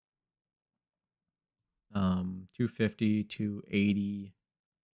 Um, 250, 280.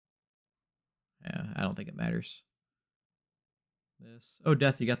 Yeah, I don't think it matters. This. Oh,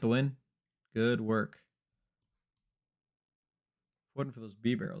 Death, you got the win. Good work. If it wasn't for those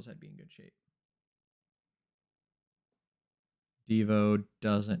Bibarels, I'd be in good shape. Devo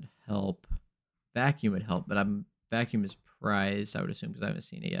doesn't help. Vacuum would help, but Vacuum is prized, I would assume, because I haven't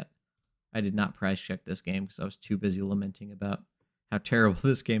seen it yet. I did not prize check this game because I was too busy lamenting about how terrible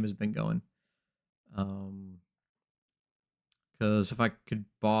this game has been going. Because if I could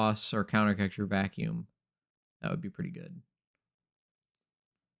boss or countercatcher Vacuum, that would be pretty good.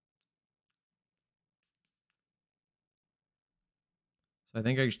 So I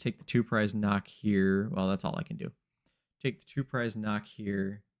think I just take the 2 prize knock here. Well, that's all I can do. Take the 2 prize knock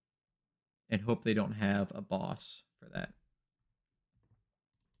here and hope they don't have a boss for that.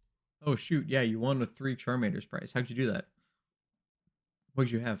 Oh, shoot. Yeah, you won with 3 Charmanders prize. How'd you do that? What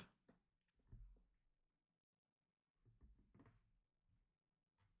did you have?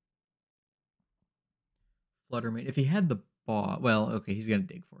 Fluttermane. If he had the boss, well, okay, he's gonna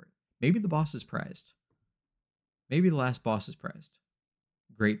dig for it. Maybe the boss is prized. Maybe the last boss is prized.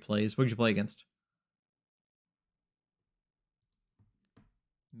 Great plays. What did you play against?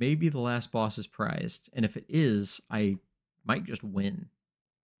 Maybe the last boss is prized, and if it is, I might just win.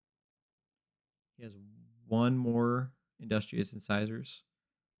 He has 1 more Industrious Incisors.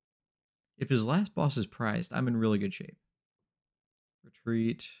 If his last boss is prized, I'm in really good shape.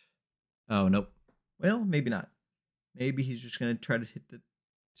 Retreat. Oh, nope. Well, maybe not. Maybe he's just going to try to hit the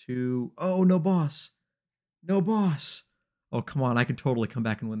 2. Oh, no boss. No boss. Oh, come on. I can totally come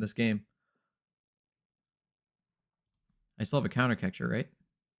back and win this game. I still have a counter catcher, right?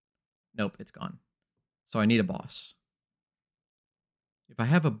 Nope, it's gone. So I need a boss. If I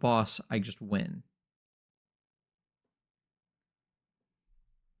have a boss, I just win.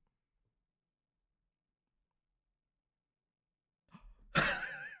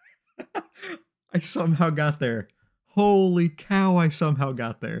 I somehow got there. Holy cow, I somehow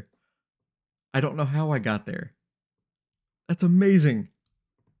got there. I don't know how I got there. That's amazing.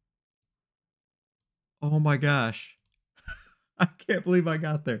 Oh my gosh. I can't believe I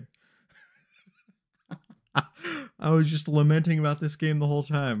got there. I was just lamenting about this game the whole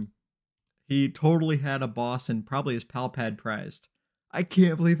time. He totally had a boss and probably his pal pad prized. I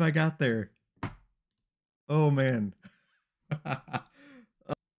can't believe I got there. Oh man. Wonder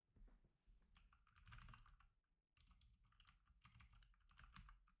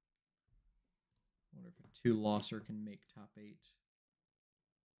if a 2 losser can make top 8.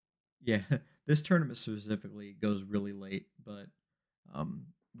 Yeah, this tournament specifically goes really late, but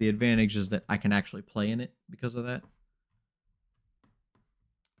the advantage is that I can actually play in it because of that.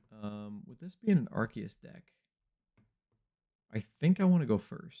 With this being an Arceus deck, I think I want to go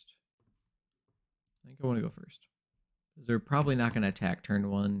first. They're probably not going to attack turn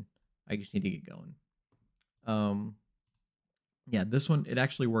 1. I just need to get going. Yeah, this one, it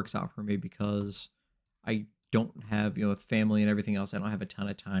actually works out for me because I don't have, with family and everything else, I don't have a ton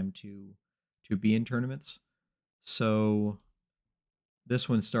of time to be in tournaments. So this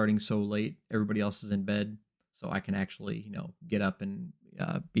one's starting so late, everybody else is in bed, so I can actually, get up and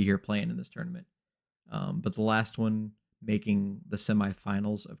be here playing in this tournament. But the last one, making the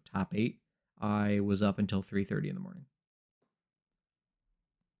semifinals of top 8, I was up until 3:30 in the morning.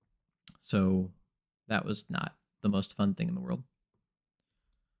 So that was not the most fun thing in the world.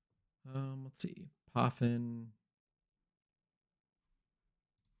 Let's see. Poffin.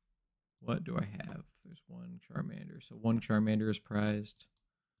 What do I have? There's 1 Charmander. So 1 Charmander is prized.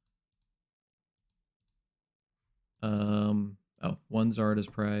 Oh, one Zard is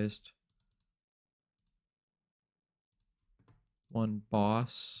prized. One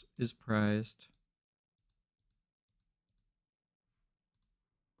Boss is prized.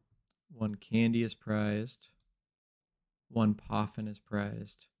 One Candy is prized. One Poffin is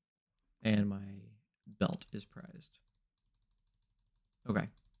prized. And my belt is prized. Okay.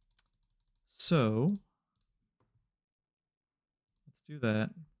 So, let's do that.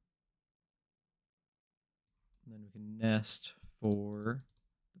 And then we can nest for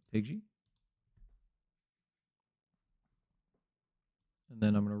the Pidgey. And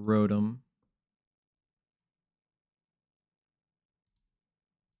then I'm going to Rotom.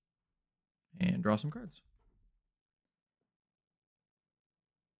 And draw some cards.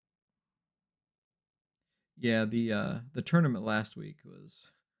 Yeah, the tournament last week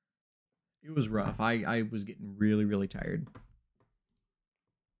was rough. I was getting really tired.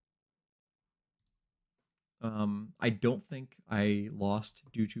 I don't think I lost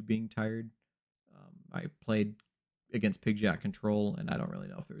due to being tired. I played against Pidgeot control, and I don't really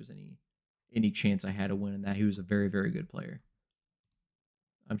know if there was any chance I had to win in that. He was a very good player.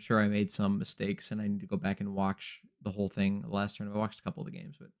 I'm sure I made some mistakes, and I need to go back and watch the whole thing. The last tournament, I watched a couple of the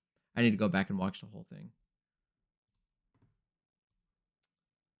games, but I need to go back and watch the whole thing.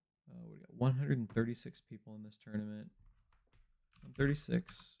 What do we got? 136 people in this tournament.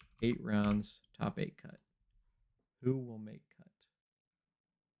 136, 8 rounds, top 8 cut. Who will make cut?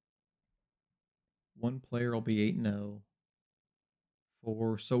 One player will be 8-0.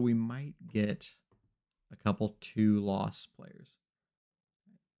 So we might get a couple 2-loss players.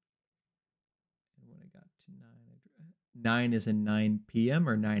 And when I got to 9 is in 9 p.m.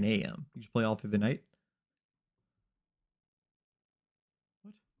 or 9 a.m. You just play all through the night?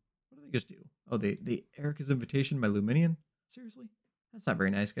 What do they just do? Oh, they Erica's Invitation by Lumineon? Seriously? That's not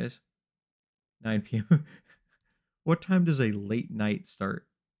very nice, guys. 9 p.m. What time does a late night start?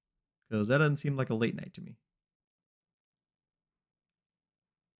 Because that doesn't seem like a late night to me.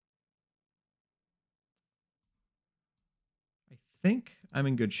 I think I'm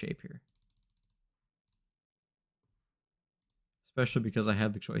in good shape here. Especially because I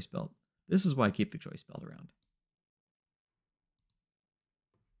have the choice belt. This is why I keep the choice belt around.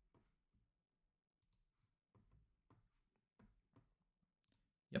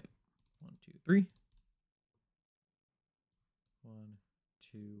 Yep. 1, 2, 3. 1,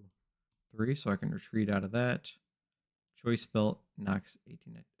 2, 3. So I can retreat out of that. Choice belt knocks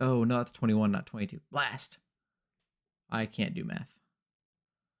 18. Oh, no, that's 21, not 22. Blast! I can't do math.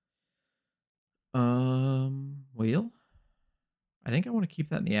 Well, I think I want to keep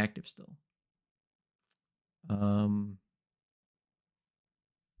that in the active still.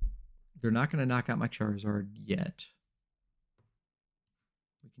 They're not going to knock out my Charizard yet.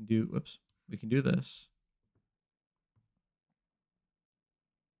 We can do this.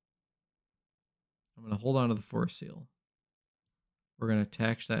 I'm going to hold on to the Force Seal. We're going to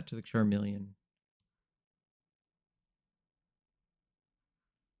attach that to the Charmeleon.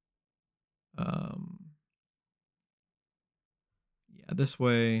 Yeah, this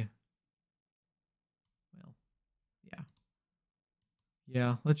way. Well, yeah.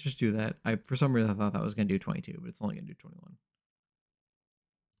 Yeah, let's just do that. For some reason I thought that was going to do 22, but it's only going to do 21.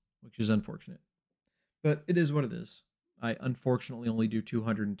 Which is unfortunate. But it is what it is. I unfortunately only do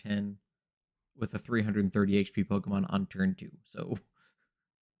 210 with a 330 HP Pokemon on turn 2, so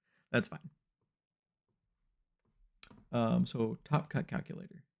that's fine. So top cut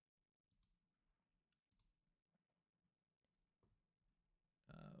calculator.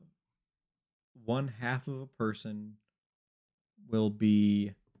 One half of a person will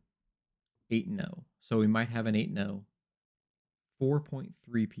be 8-0. So we might have an 8-0.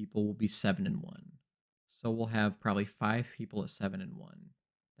 4.3 people will be 7-1. So we'll have probably 5 people at 7-1.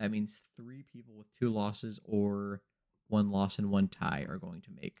 That means 3 people with 2 losses or 1 loss and 1 tie are going to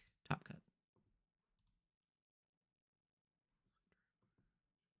make top cut.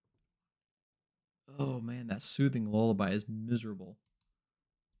 Oh man, that soothing lullaby is miserable.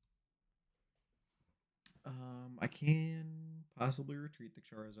 I can possibly retreat the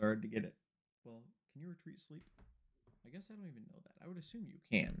Charizard to get it. Well, can you retreat sleep? I guess I don't even know that. I would assume you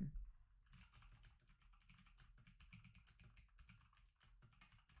can.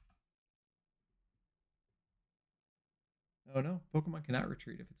 Oh no, Pokemon cannot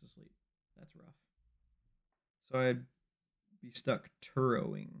retreat if it's asleep. That's rough. So I'd be stuck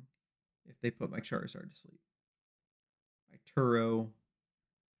Turoing if they put my Charizard to sleep. I Turo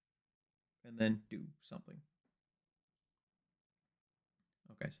and then do something.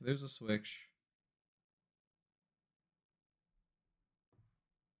 Okay, so there's a switch.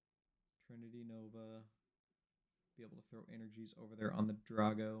 Trinity Nova, be able to throw energies over there on the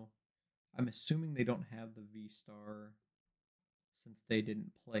Drago. I'm assuming they don't have the V-Star since they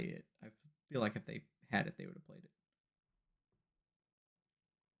didn't play it. I feel like if they had it, they would have played it.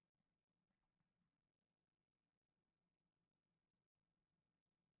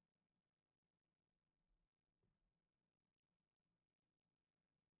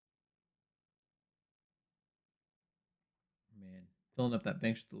 Man, filling up that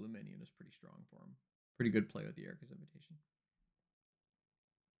bench with the Lumineon is pretty strong for him. Pretty good play with the Erica's Invitation.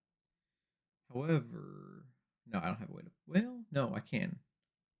 However, no, I don't have a way to... Well, no, I can.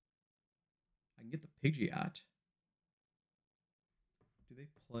 I can get the Pidgeot. Do they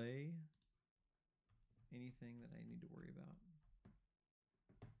play anything that I need to worry about?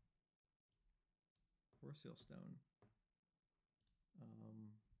 Force Seal Stone.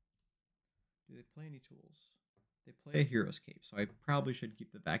 Do they play any tools? They play a Hero's Cape, so I probably should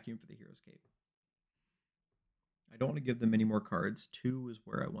keep the Vacuum for the Hero's Cape. I don't want to give them any more cards. 2 is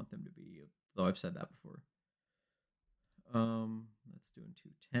where I want them to be, though I've said that before. Let's do in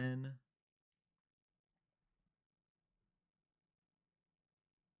 210.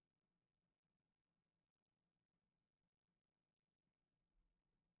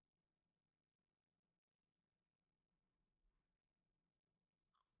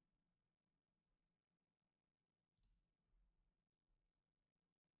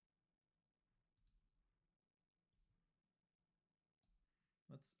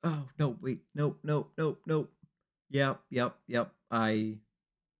 Let's. Oh no! Wait! Nope! Nope! Nope! Nope! Yep! Yep! Yep!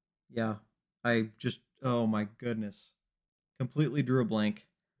 Yeah. I just. Oh my goodness! Completely drew a blank.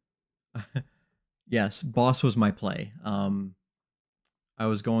 Yes, Boss was my play. I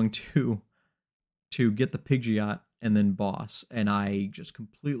was going to get the Pidgeot and then Boss, and I just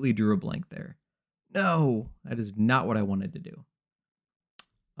completely drew a blank there. No, that is not what I wanted to do.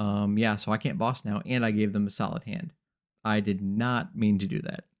 Yeah, so I can't Boss now, and I gave them a solid hand. I did not mean to do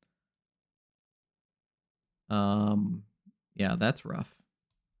that. Yeah, that's rough.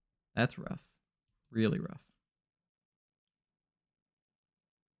 That's rough. Really rough.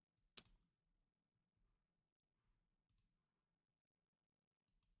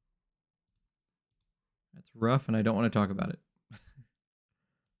 That's rough, and I don't want to talk about it.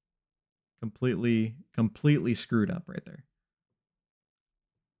 completely screwed up right there.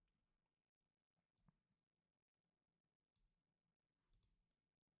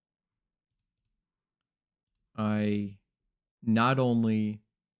 I not only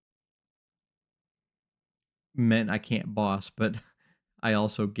meant I can't Boss, but I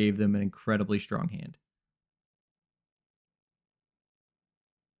also gave them an incredibly strong hand.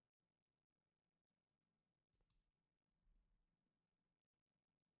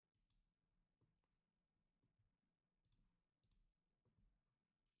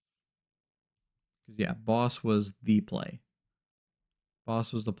 Because, yeah, Boss was the play.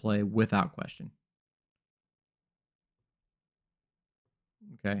 Boss was the play without question.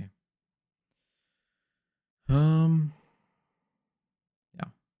 Okay. Yeah.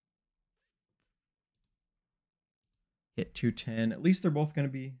 Hit 210. At least they're both gonna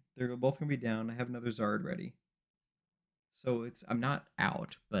be down. I have another Zard ready. So I'm not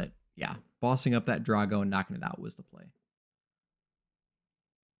out, but yeah, bossing up that Drago and knocking it out was the play.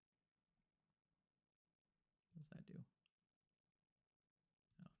 What does that do?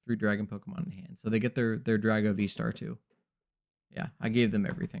 Oh, 3 Dragon Pokemon in hand. So they get their Drago V-Star too. Yeah, I gave them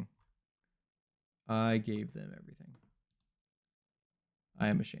everything. I gave them everything. I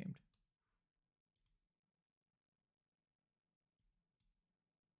am ashamed.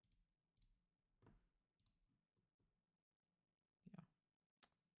 Yeah.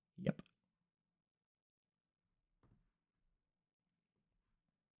 Yep.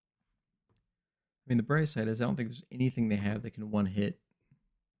 I mean, the bright side is I don't think there's anything they have that can one-hit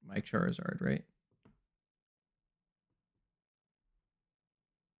my Charizard, right?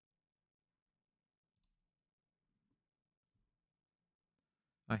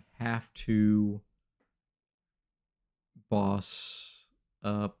 I have to boss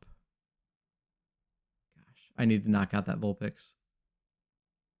up. Gosh, I need to knock out that Vulpix.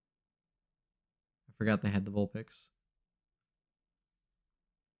 I forgot they had the Vulpix.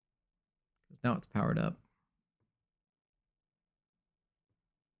 Because now it's powered up.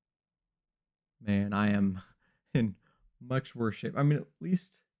 Man, I am in much worse shape. I mean, at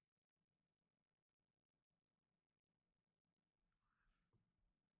least...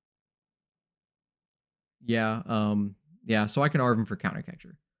 Yeah, so I can Arven for counter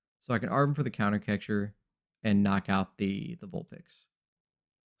catcher. So I can Arven for the counter catcher and knock out the Vulpix.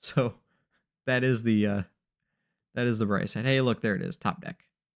 So that is the bright side. Hey, look, there it is, top deck.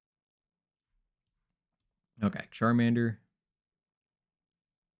 Okay, Charmander.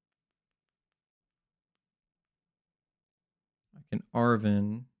 I can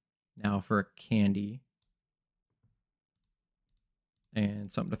Arven now for a candy.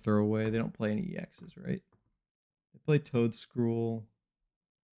 And something to throw away. They don't play any EXs, right? They play Toadscruel.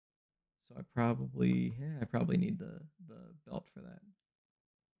 So I probably need the belt for that.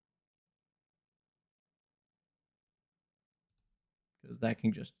 Because that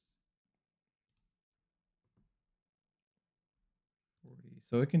can just 40.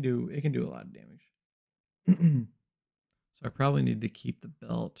 So it can do a lot of damage. So I probably need to keep the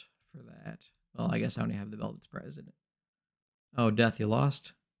belt for that. Well, I guess I only have the belt that's president. Oh, Death, you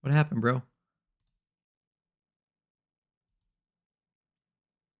lost? What happened, bro?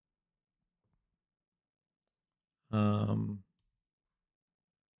 Yeah,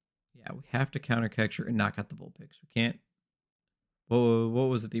 we have to counter capture and knock out the Vulpix. We can't. What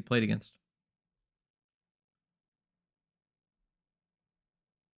was it that you played against?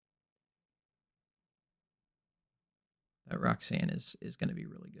 That Roxanne is going to be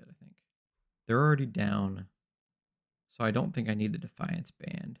really good, I think. They're already down, so I don't think I need the Defiance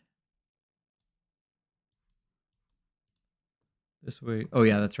Band. This way. Oh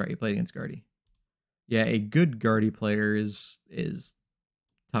yeah, that's right. You played against Guardy. Yeah, a good Guardy player is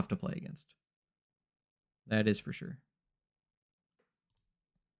tough to play against. That is for sure.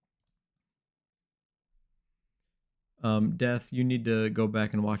 Death, you need to go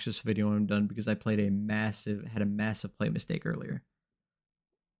back and watch this video when I'm done because I had a massive play mistake earlier.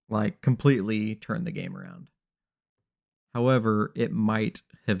 Like completely turned the game around. However, it might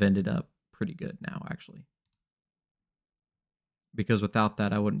have ended up pretty good now, actually. Because without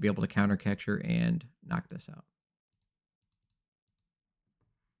that, I wouldn't be able to counter capture and knock this out.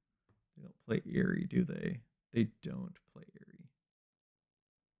 They don't play Eerie, do they? They don't play Eerie.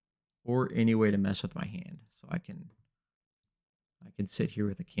 Or any way to mess with my hand. So I can sit here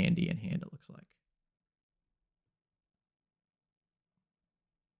with a candy in hand, it looks like.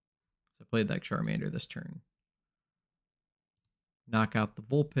 So I played that Charmander this turn. Knock out the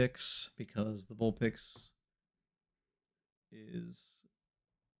Vulpix because the Vulpix is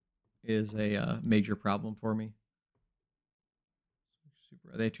a major problem for me.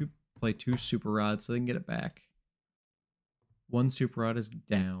 They play 2 Super Rods, so they can get it back. 1 Super Rod is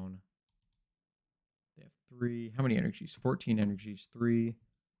down. They have 3. How many energies? 14 energies. 3,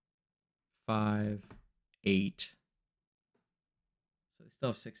 5, 8. So they still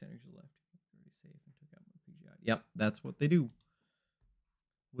have 6 energies left. Pretty safe and took out my Pidgeot. Yep, that's what they do.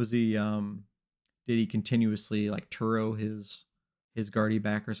 Was he did he continuously like Turo his Guardy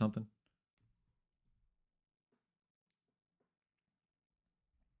back or something?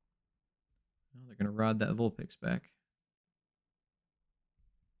 No, they're gonna rod that Vulpix back.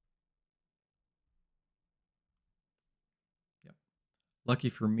 Yep. Lucky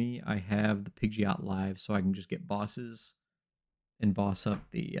for me, I have the Pidgeot live, so I can just get bosses and boss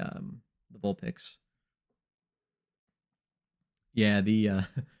up the Vulpix. Yeah, the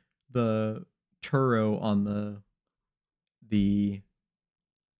Turo on the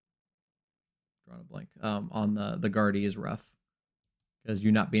drawing a blank on the Guardy is rough because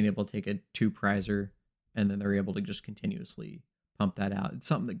you not being able to take a 2 prizer and then they're able to just continuously pump that out. It's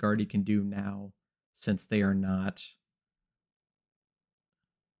something that Guardy can do now since they are not.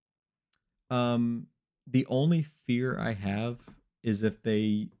 The only fear I have is if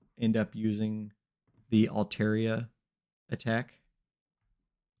they end up using the Altaria attack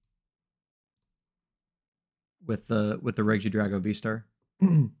with the Regidrago V-Star.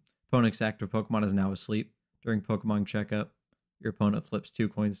 Opponent's active Pokemon is now asleep. During Pokemon checkup, your opponent flips 2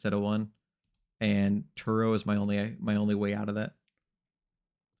 coins instead of 1. And Turo is my only way out of that.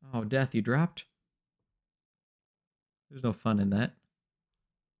 Oh, Death, you dropped? There's no fun in that.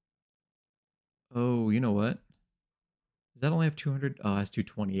 Oh, you know what? Does that only have 200? Oh, it has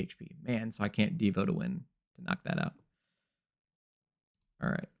 220 HP. Man, so I can't Devo to win to knock that out. All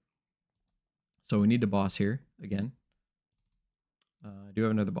right. So we need a boss here again. I do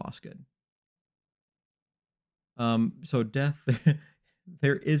have another boss. Good. So Death,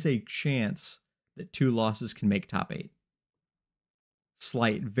 there is a chance that 2 losses can make top 8.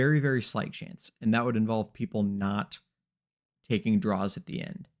 Slight, very, very slight chance. And that would involve people not taking draws at the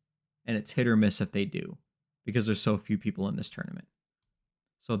end. And it's hit or miss if they do, because there's so few people in this tournament.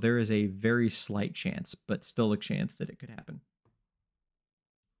 So there is a very slight chance, but still a chance that it could happen.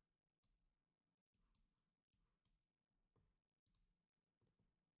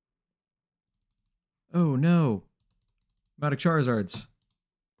 Oh no. I'm out of Charizards.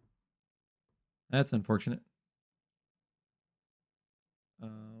 That's unfortunate.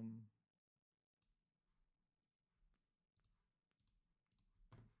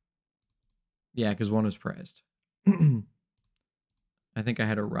 Yeah, because one was prized. I think I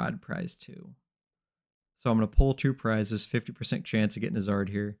had a rod prize too. So I'm going to pull 2 prizes, 50% chance of getting a Zard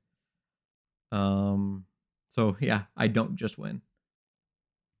here. So yeah, I don't just win.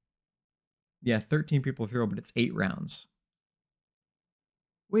 Yeah, 13 people throw, but it's 8 rounds.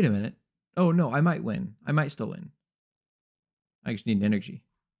 Wait a minute. Oh no, I might win. I might still win. I just need an energy,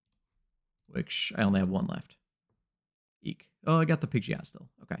 which I only have 1 left. Eek. Oh, I got the Pidgeot still.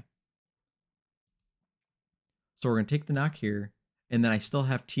 Okay. So we're going to take the knock here, and then I still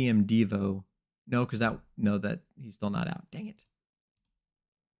have TM Devo. No, because that he's still not out. Dang it.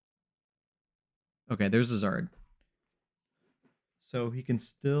 Okay, there's a Zard. So he can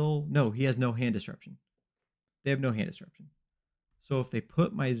still... No, he has no hand disruption. They have no hand disruption. So if they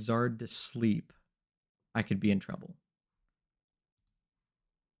put my Zard to sleep, I could be in trouble.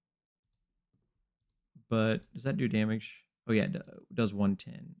 But does that do damage? Oh, yeah, it does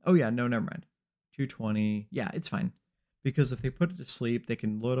 110. Oh, yeah, no, never mind. 220. Yeah, it's fine. Because if they put it to sleep, they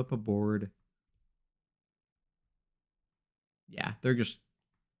can load up a board. Yeah, they're just...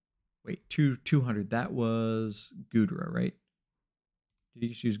 Wait, 200. That was Gudra, right? Did he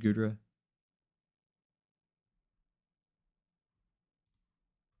just use Gudra?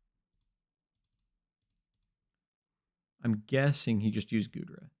 I'm guessing he just used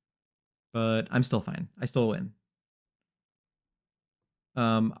Gudra. But I'm still fine. I still win.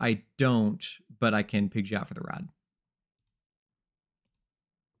 I don't, but I can Pidgeot for the rod.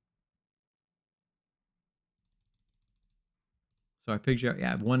 So I Pidgeot. Yeah,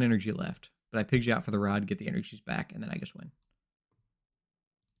 I have 1 energy left. But I Pidgeot for the rod, get the energies back, and then I just win.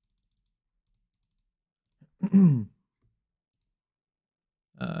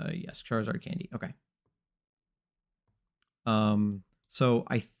 Yes, Charizard Candy. Okay. So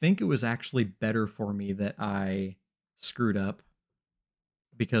I think it was actually better for me that I screwed up,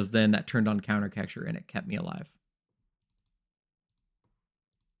 because then that turned on counter capture and it kept me alive.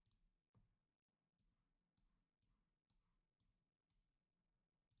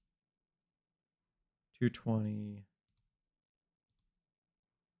 $220.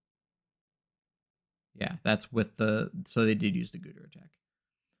 Yeah, that's with the... So they did use the Gudra attack.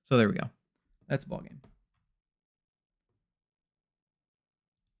 So there we go. That's a ball game.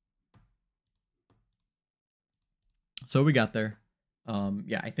 So we got there.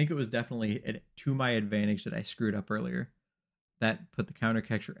 Yeah, I think it was definitely to my advantage that I screwed up earlier. That put the counter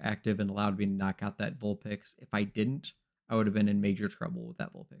catcher active and allowed me to knock out that Vulpix. If I didn't, I would have been in major trouble with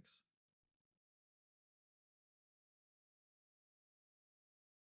that Vulpix.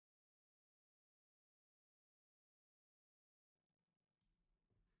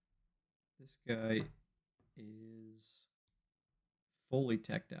 This guy is fully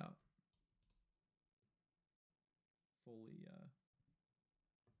teched out. Fully, all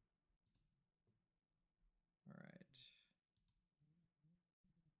right.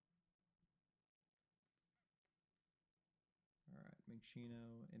 All right,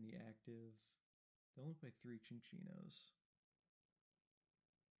 Minccino in the active. They only play 3 Chinchinos.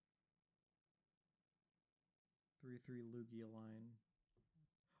 3/3 Lugia line.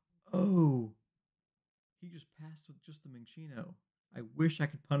 Oh! He just passed with just the Minccino. I wish I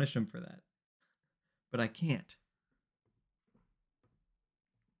could punish him for that. But I can't.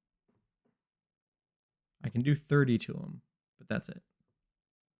 I can do 30 to him, but that's it.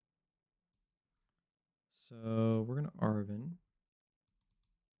 So we're going to Arven.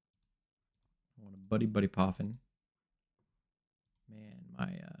 I want a Buddy-Buddy Poffin. Man,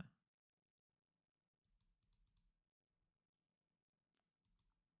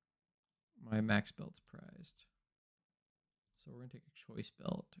 my max belt's prized. So we're going to take a choice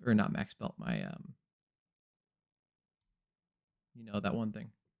belt. Or not max belt, my, you know, that one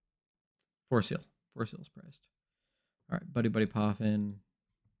thing. Force Seal. Force Seal's prized. All right, Buddy-Buddy Poffin.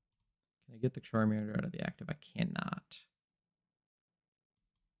 Can I get the Charmander out of the active? I cannot.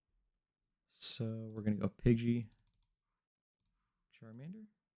 So we're going to go Pidgey. Charmander.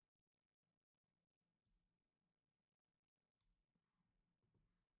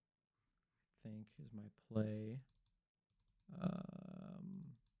 I think is my play.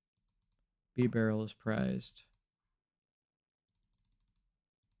 Bibarel is prized.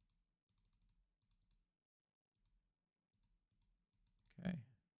 Okay.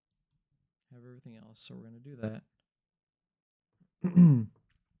 Have everything else, so we're going to do that.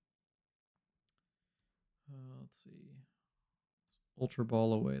 Let's see. Ultra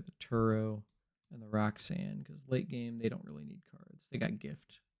Ball away the Turo and the Roxanne, because late game they don't really need cards. They got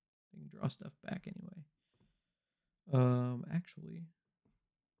gift. They can draw stuff back anyway. Actually,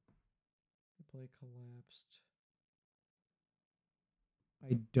 I play Collapsed.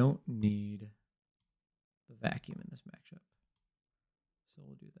 I don't need the vacuum in this matchup. So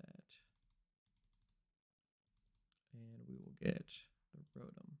we'll do that. And we will get the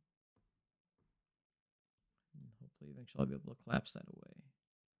Rotom. And hopefully eventually I'll be able to collapse that away.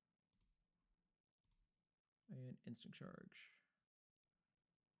 And instant charge.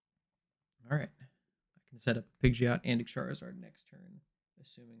 Alright. I can set up Pidgeot and a Charizard next turn,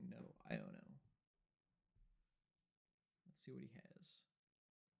 assuming no Iono. Let's see what he has.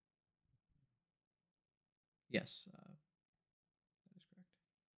 Yes, that is correct.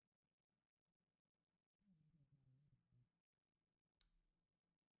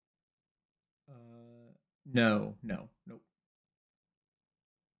 No, nope.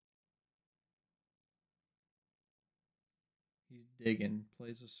 He's digging.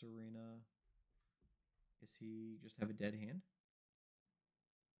 Plays a Serena. Does he just have a dead hand?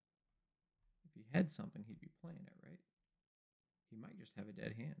 If he had something, he'd be playing it, right? He might just have a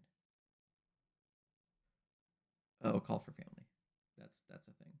dead hand. Oh, call for family. That's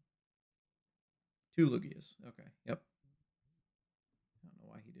a thing. 2 Lugias. Okay, yep. I don't know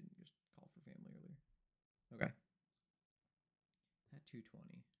why he didn't just call for family earlier. Okay. At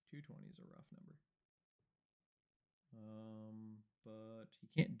 220. 220 is a rough number. But he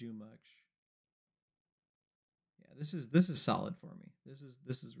can't do much. Yeah, this is solid for me. This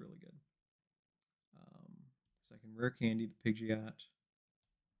is really good. So I can Rare Candy the Pidgeot.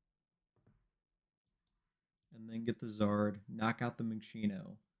 And then get the Zard, knock out the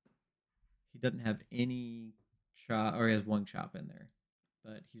Minccino. He doesn't have any chop, or he has 1 chop in there.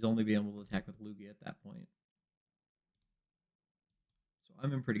 But he's only being able to attack with Lugia at that point. So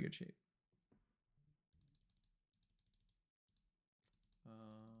I'm in pretty good shape.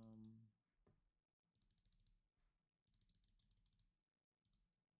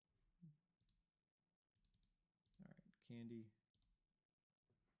 Alright, Candy.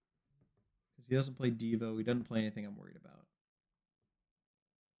 Because he doesn't play Devo, he doesn't play anything I'm worried about.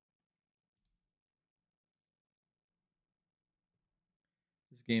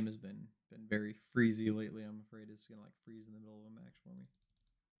 This game has been very freezy lately. I'm afraid it's gonna like freeze in the middle of a match for me.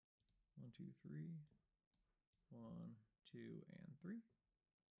 1, 2, 3. 1, 2, and 3.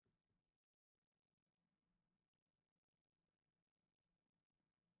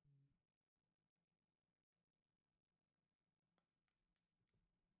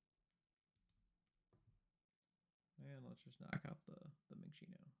 And let's just knock out the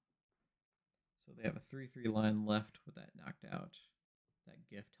Minccino. So they have a 3/3 line left with that knocked out. That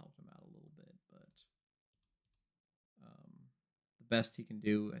gift helped him out a little bit, but the best he can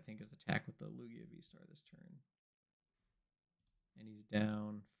do, I think, is attack with the Lugia V-Star this turn. And he's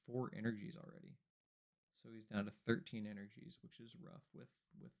down 4 energies already. So he's down to 13 energies, which is rough with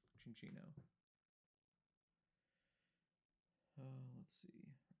Chinchino. Let's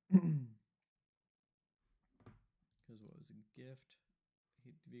see. Because what was a gift?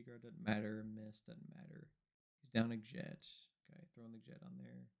 V-Guard doesn't matter. Miss doesn't matter. He's down a Jet. Okay, throwing the Jet on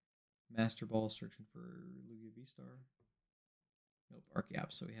there. Master Ball searching for Lugia V-Star. Nope,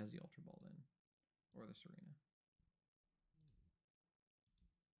 Archeops, so he has the Ultra Ball then. Or the Serena.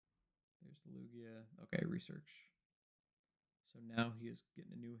 There's the Lugia. Okay, research. So now he is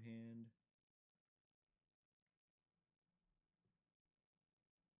getting a new hand.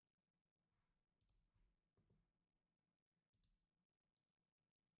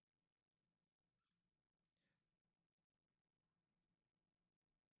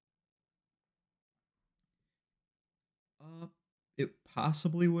 It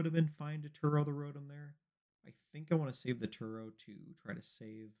possibly would have been fine to Turo the Rotom there. I think I want to save the Turo to try to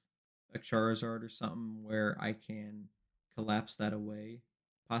save a Charizard or something where I can collapse that away,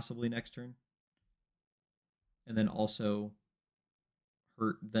 possibly next turn. And then also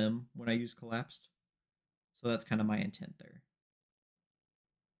hurt them when I use Collapsed. So that's kind of my intent there.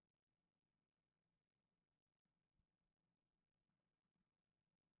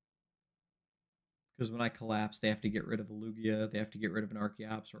 Because when I collapse, they have to get rid of a Lugia, they have to get rid of an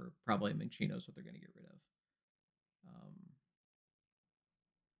Archeops, or probably a Minccino is what they're going to get rid of.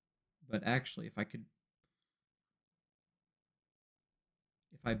 But actually, if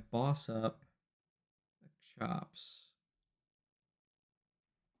I boss up a Chops,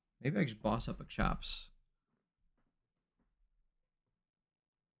 maybe I just boss up a Chops.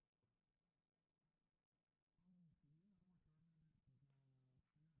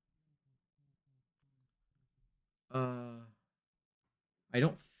 I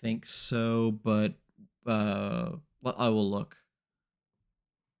don't think so, but I will look.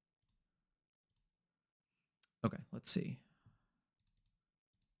 Okay, let's see.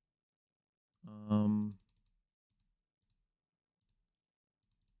 I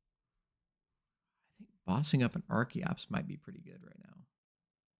think bossing up an Archeops might be pretty good right now.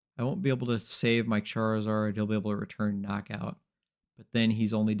 I won't be able to save my Charizard. He'll be able to return knockout. But then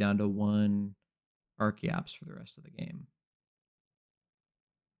he's only down to 1 Archeops for the rest of the game.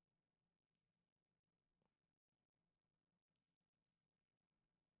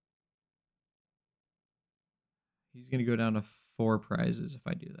 He's going to go down to 4 prizes if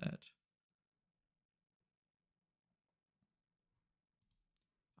I do that.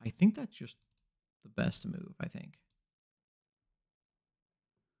 I think that's just the best move, I think.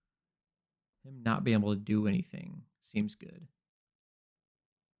 Him not being able to do anything seems good.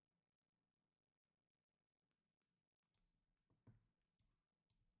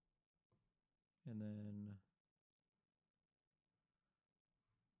 And then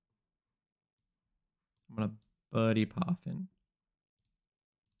I'm going to Buddy Poffin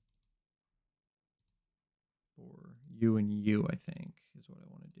for you and you, I think, is what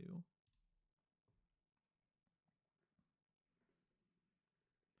I want to do.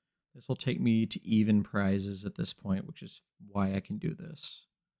 This will take me to even prizes at this point, which is why I can do this.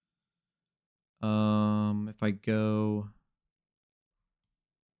 If I go,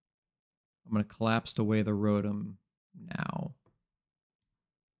 I'm going to collapse away the Rotom now.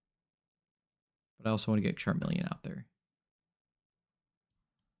 But I also want to get Charmeleon out there.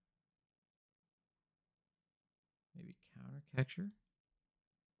 Maybe counter catcher?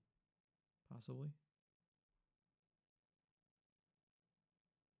 Possibly.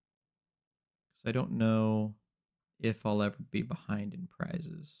 Because I don't know if I'll ever be behind in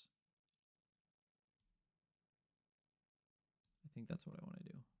prizes. I think that's what I want to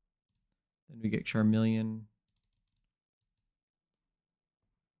do. Then we get Charmeleon.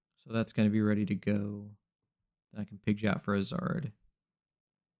 So that's going to be ready to go. Then I can Pidgeot for a Zard.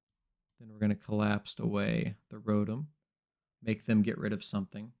 Then we're going to collapse away the Rotom. Make them get rid of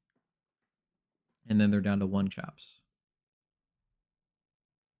something. And then they're down to 1 Chops.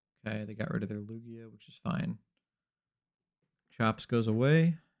 Okay, they got rid of their Lugia, which is fine. Chops goes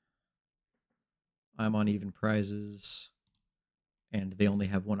away. I'm on even prizes. And they only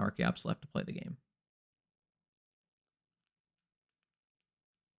have 1 Archeops left to play the game.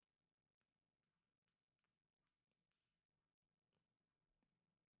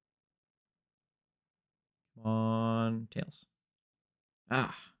 Come on, Tails.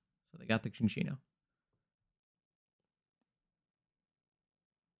 Ah, so they got the Chinchino.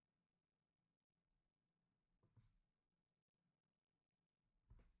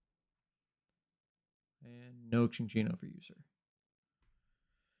 And no Chinchino for you, sir.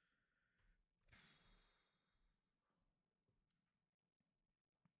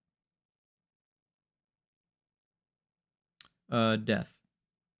 Death.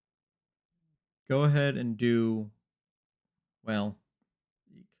 Go ahead and do, well,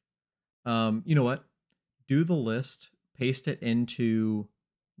 you know what? Do the list, paste it into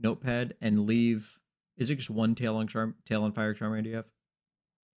Notepad, and leave. Is it just 1 Tail on Fire Charmander do you have?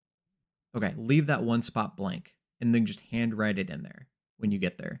 Okay, leave that 1 spot blank, and then just hand write it in there when you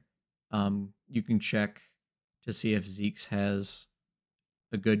get there. You can check to see if Zeke's has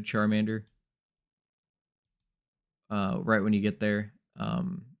a good Charmander. Right when you get there,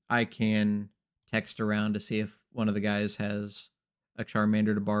 I can text around to see if one of the guys has a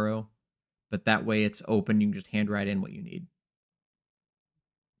Charmander to borrow, but that way it's open. You can just hand write in what you need.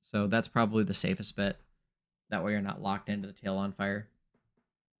 So that's probably the safest bet. That way you're not locked into the Tail on Fire.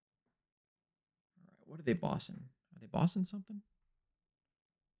 All right, what are they bossing? Are they bossing something?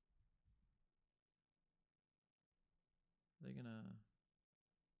 Are they gonna?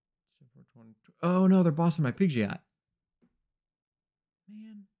 Oh no, they're bossing my Pidgeot.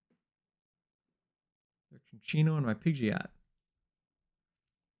 Man, they're Chinchino and my Pidgeot.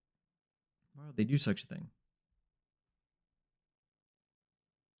 Why would they do such a thing?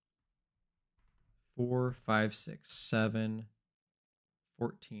 4, 5, 6, 7,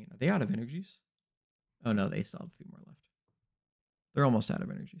 14. Are they out of energies? Oh no, they still have a few more left. They're almost out of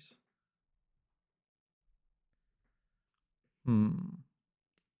energies.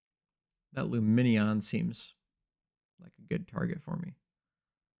 That Lumineon seems like a good target for me.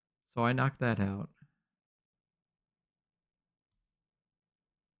 So I knocked that out.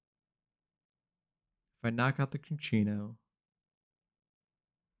 If I knock out the Chinchino,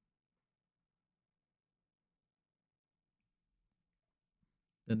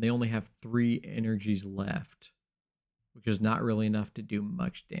 then they only have 3 energies left, which is not really enough to do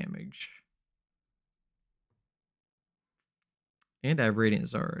much damage. And I have Radiant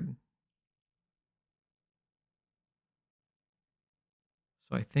Zard.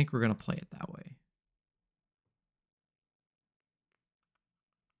 So I think we're going to play it that way.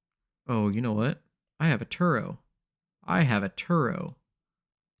 Oh, you know what? I have a Turo. I have a Turo.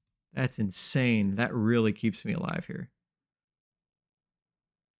 That's insane. That really keeps me alive here.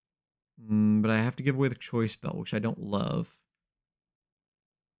 But I have to give away the Choice Belt, which I don't love.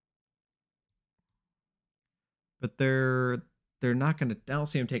 But they're not gonna. I don't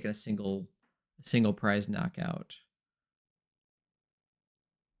see them taking a single prize knockout.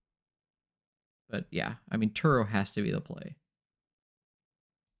 But yeah, I mean Turo has to be the play.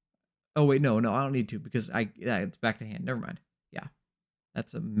 Oh wait, no, I don't need to because it's back to hand. Never mind. Yeah,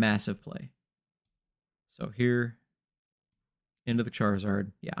 that's a massive play. So here, into the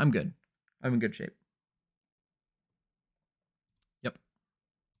Charizard. Yeah, I'm good. I'm in good shape. Yep.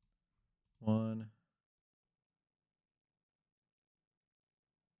 One.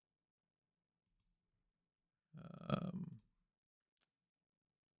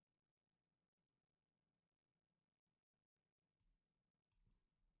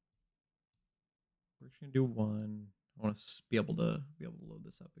 We're just gonna do one. I want to be able to load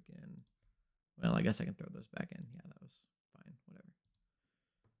this up again. Well, I guess I can throw those back in. Yeah, that was fine. Whatever.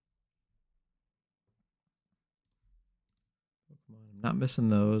 Pokemon. I'm not missing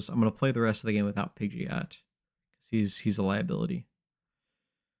those. I'm gonna play the rest of the game without Pidgeot because he's a liability.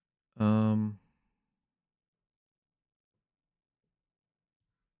 Let's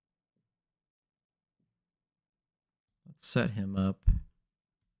set him up. Let's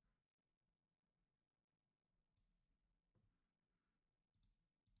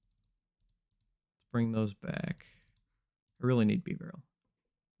bring those back. I really need Bibarel.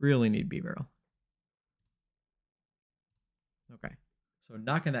 Really need Bibarel. Okay. So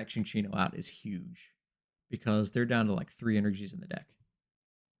knocking that Chinchino out is huge because they're down to like 3 energies in the deck.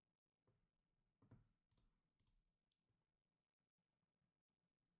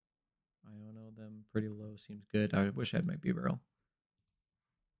 Iono them pretty low seems good. I wish I had my Bibarel.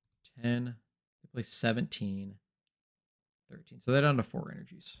 10. They play 17. 13. So they're down to 4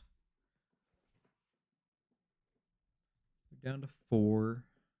 energies. They're down to 4.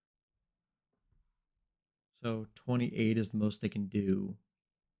 So 28 is the most they can do.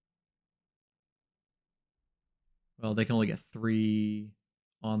 Well, they can only get 3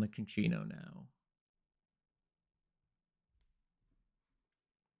 on the Chinchino now.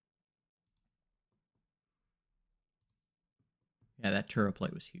 Yeah, that Turo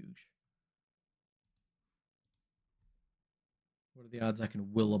play was huge. What are the odds I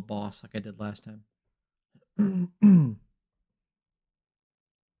can will a boss like I did last time?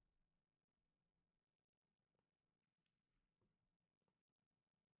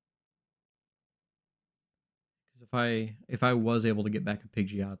 Because if I was able to get back a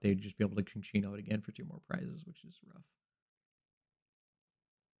Pidgeot, they'd just be able to Chinchino it again for 2 more prizes, which is rough.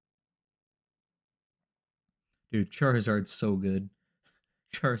 Dude, Charizard's so good.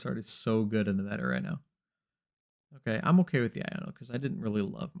 Charizard is so good in the meta right now. Okay, I'm okay with the Iono because I didn't really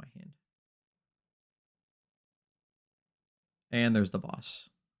love my hand. And there's the boss.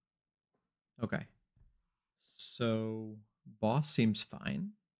 Okay. So, boss seems fine.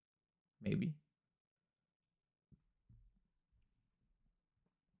 Maybe.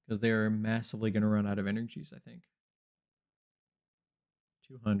 Because they're massively going to run out of energies, I think.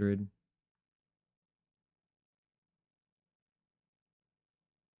 200.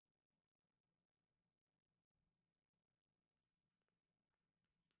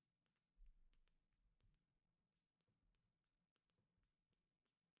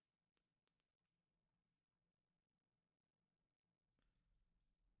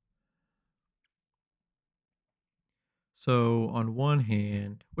 So on one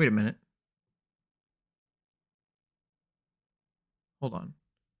hand, wait a minute. Hold on.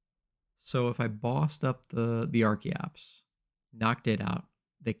 So if I bossed up the Archeops, knocked it out,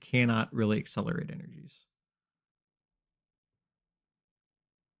 they cannot really accelerate energies.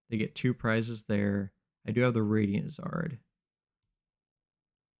 They get 2 prizes there. I do have the Radiant Zard.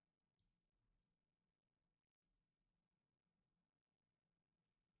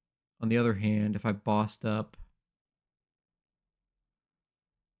 On the other hand, if I bossed up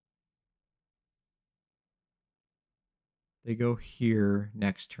they go here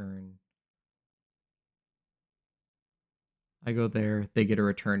next turn. I go there. They get a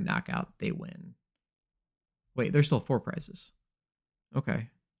return knockout. They win. Wait, there's still 4 prizes. Okay.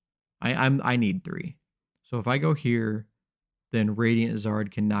 I need 3. So if I go here, then Radiant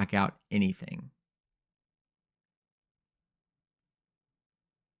Zard can knock out anything.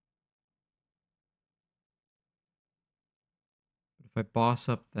 But if I boss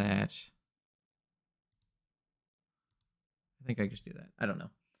up that, I think I just do that. I don't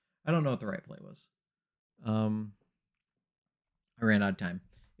know. I don't know what the right play was. I ran out of time.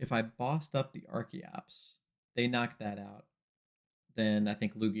 If I bossed up the Archeops, they knock that out, then I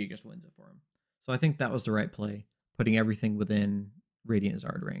think Lugia just wins it for him. So I think that was the right play, putting everything within Radiant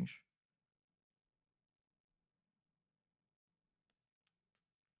Zard range.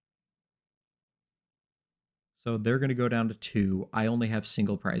 So they're going to go down to 2. I only have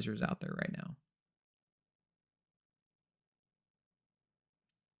single prizers out there right now.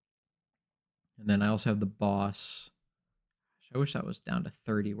 And then I also have the boss. I wish that was down to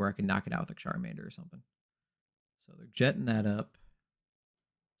 30 where I could knock it out with a Charmander or something. So they're jetting that up.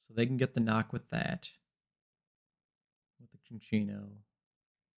 So they can get the knock with that. With the Cinccino.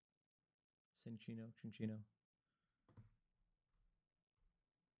 Cinccino.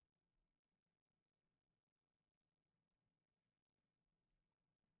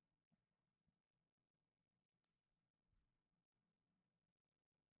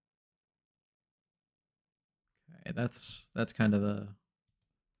 Okay, that's kind of a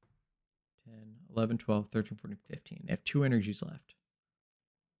 10, 11, 12, 13, 14, 15. They have 2 energies left.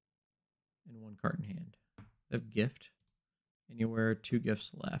 And 1 card in hand. They have gift. Anywhere, 2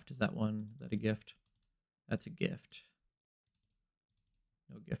 gifts left. Is that one? Is that a gift? That's a gift.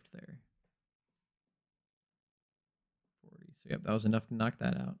 No gift there. 40. So yep, that was enough to knock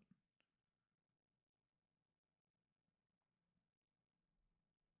that out.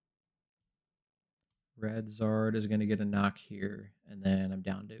 Red Zard is going to get a knock here, and then I'm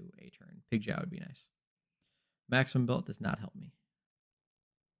down to a turn. Pidgeot would be nice. Maximum Belt does not help me.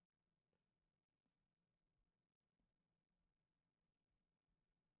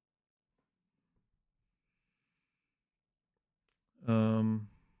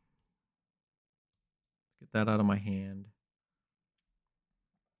 Get that out of my hand.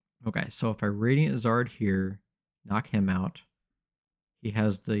 Okay, so if I Radiant Zard here, knock him out, he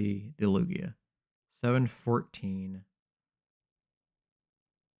has the Lugia. 7-14.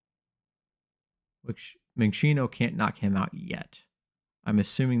 Which Minccino can't knock him out yet. I'm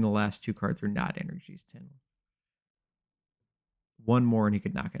assuming the last 2 cards are not energies. 10. 1 more and he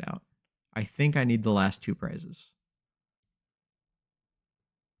could knock it out. I think I need the last 2 prizes.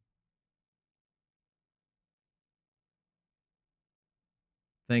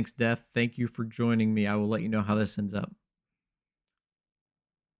 Thanks, Death. Thank you for joining me. I will let you know how this ends up.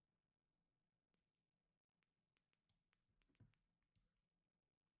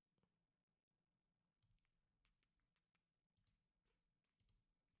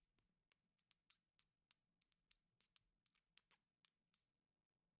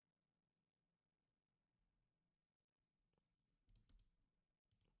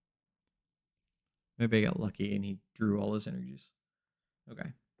 Maybe I got lucky and he drew all his energies.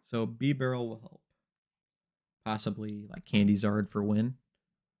 Okay, so Bibarel will help. Possibly like Candy Zard for win.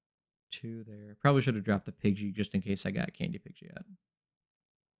 2 there. Probably should have dropped the Pidgey just in case I got Candy Pidgeot.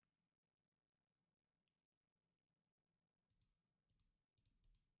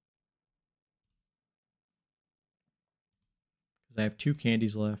 Because I have 2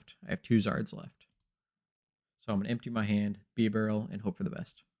 candies left. I have 2 Zards left. So I'm going to empty my hand, Bibarel, and hope for the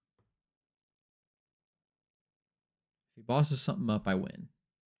best. If he bosses something up, I win.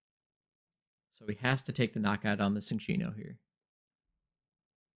 So he has to take the knockout on the Cinccino here.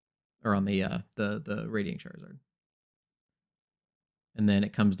 Or on the Radiant Charizard. And then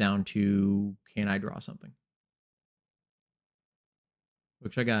it comes down to, can I draw something?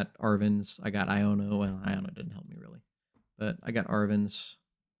 Which I got Arven's. I got Iono. Well, Iono didn't help me really. But I got Arven's.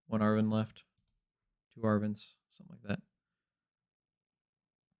 1 Arven left. 2 Arven's. Something like that.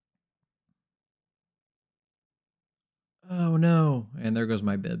 Oh, no. And there goes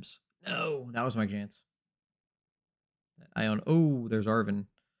my bibs. No, that was my chance. Iono. Oh, there's Arven.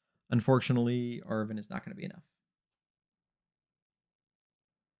 Unfortunately, Arven is not going to be enough.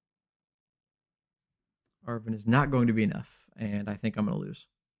 Arven is not going to be enough. And I think I'm going to lose.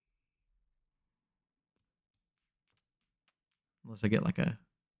 Unless I get like a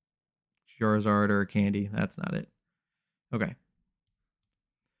Charizard or a Candy. That's not it. Okay.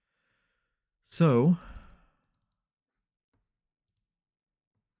 So,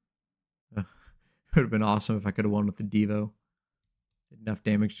 it would have been awesome if I could have won with the Devo. Did enough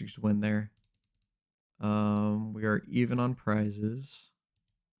damage to just win there. We are even on prizes.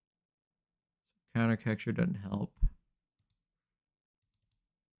 Counter capture doesn't help.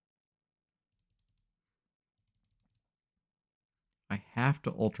 I have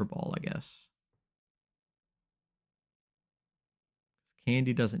to Ultra Ball, I guess.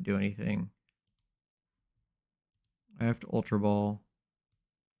 Candy doesn't do anything. I have to Ultra Ball.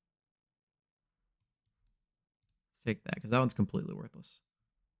 Let's take that, because that one's completely worthless.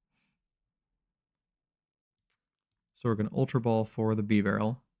 So we're going to Ultra Ball for the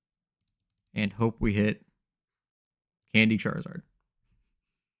Bibarel. and hope we hit Candy Charizard.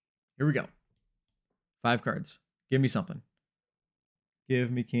 Here we go. 5 cards. Give me something.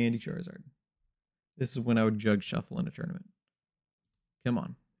 Give me Candy Charizard. This is when I would jug shuffle in a tournament. Come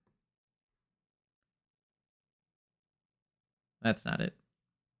on. That's not it.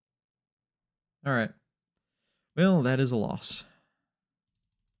 All right. Well, that is a loss.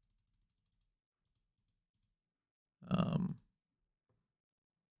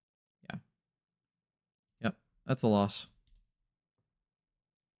 Yeah. Yep, that's a loss.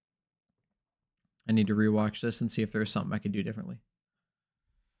 I need to rewatch this and see if there's something I could do differently.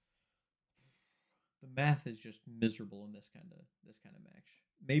 The math is just miserable in this kind of match.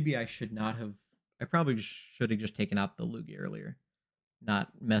 Maybe I should not have. I probably should have just taken out the Lugia earlier, not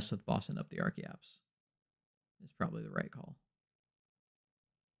mess with bossing up the Archeops. Is probably the right call.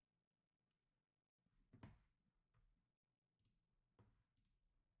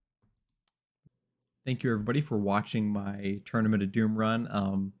 Thank you everybody for watching my Tournament of Doom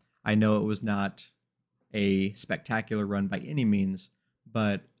run. I know it was not a spectacular run by any means,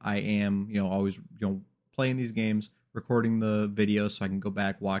 but I am, always, playing these games, recording the videos so I can go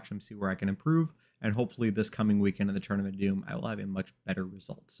back, watch them, see where I can improve, and hopefully this coming weekend in the Tournament of Doom, I will have a much better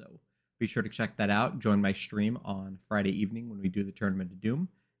result. So be sure to check that out. Join my stream on Friday evening when we do the Tournament of Doom.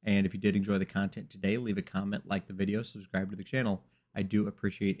 And if you did enjoy the content today, leave a comment, like the video, subscribe to the channel. I do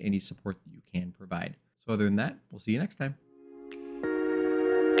appreciate any support that you can provide. So other than that, we'll see you next time.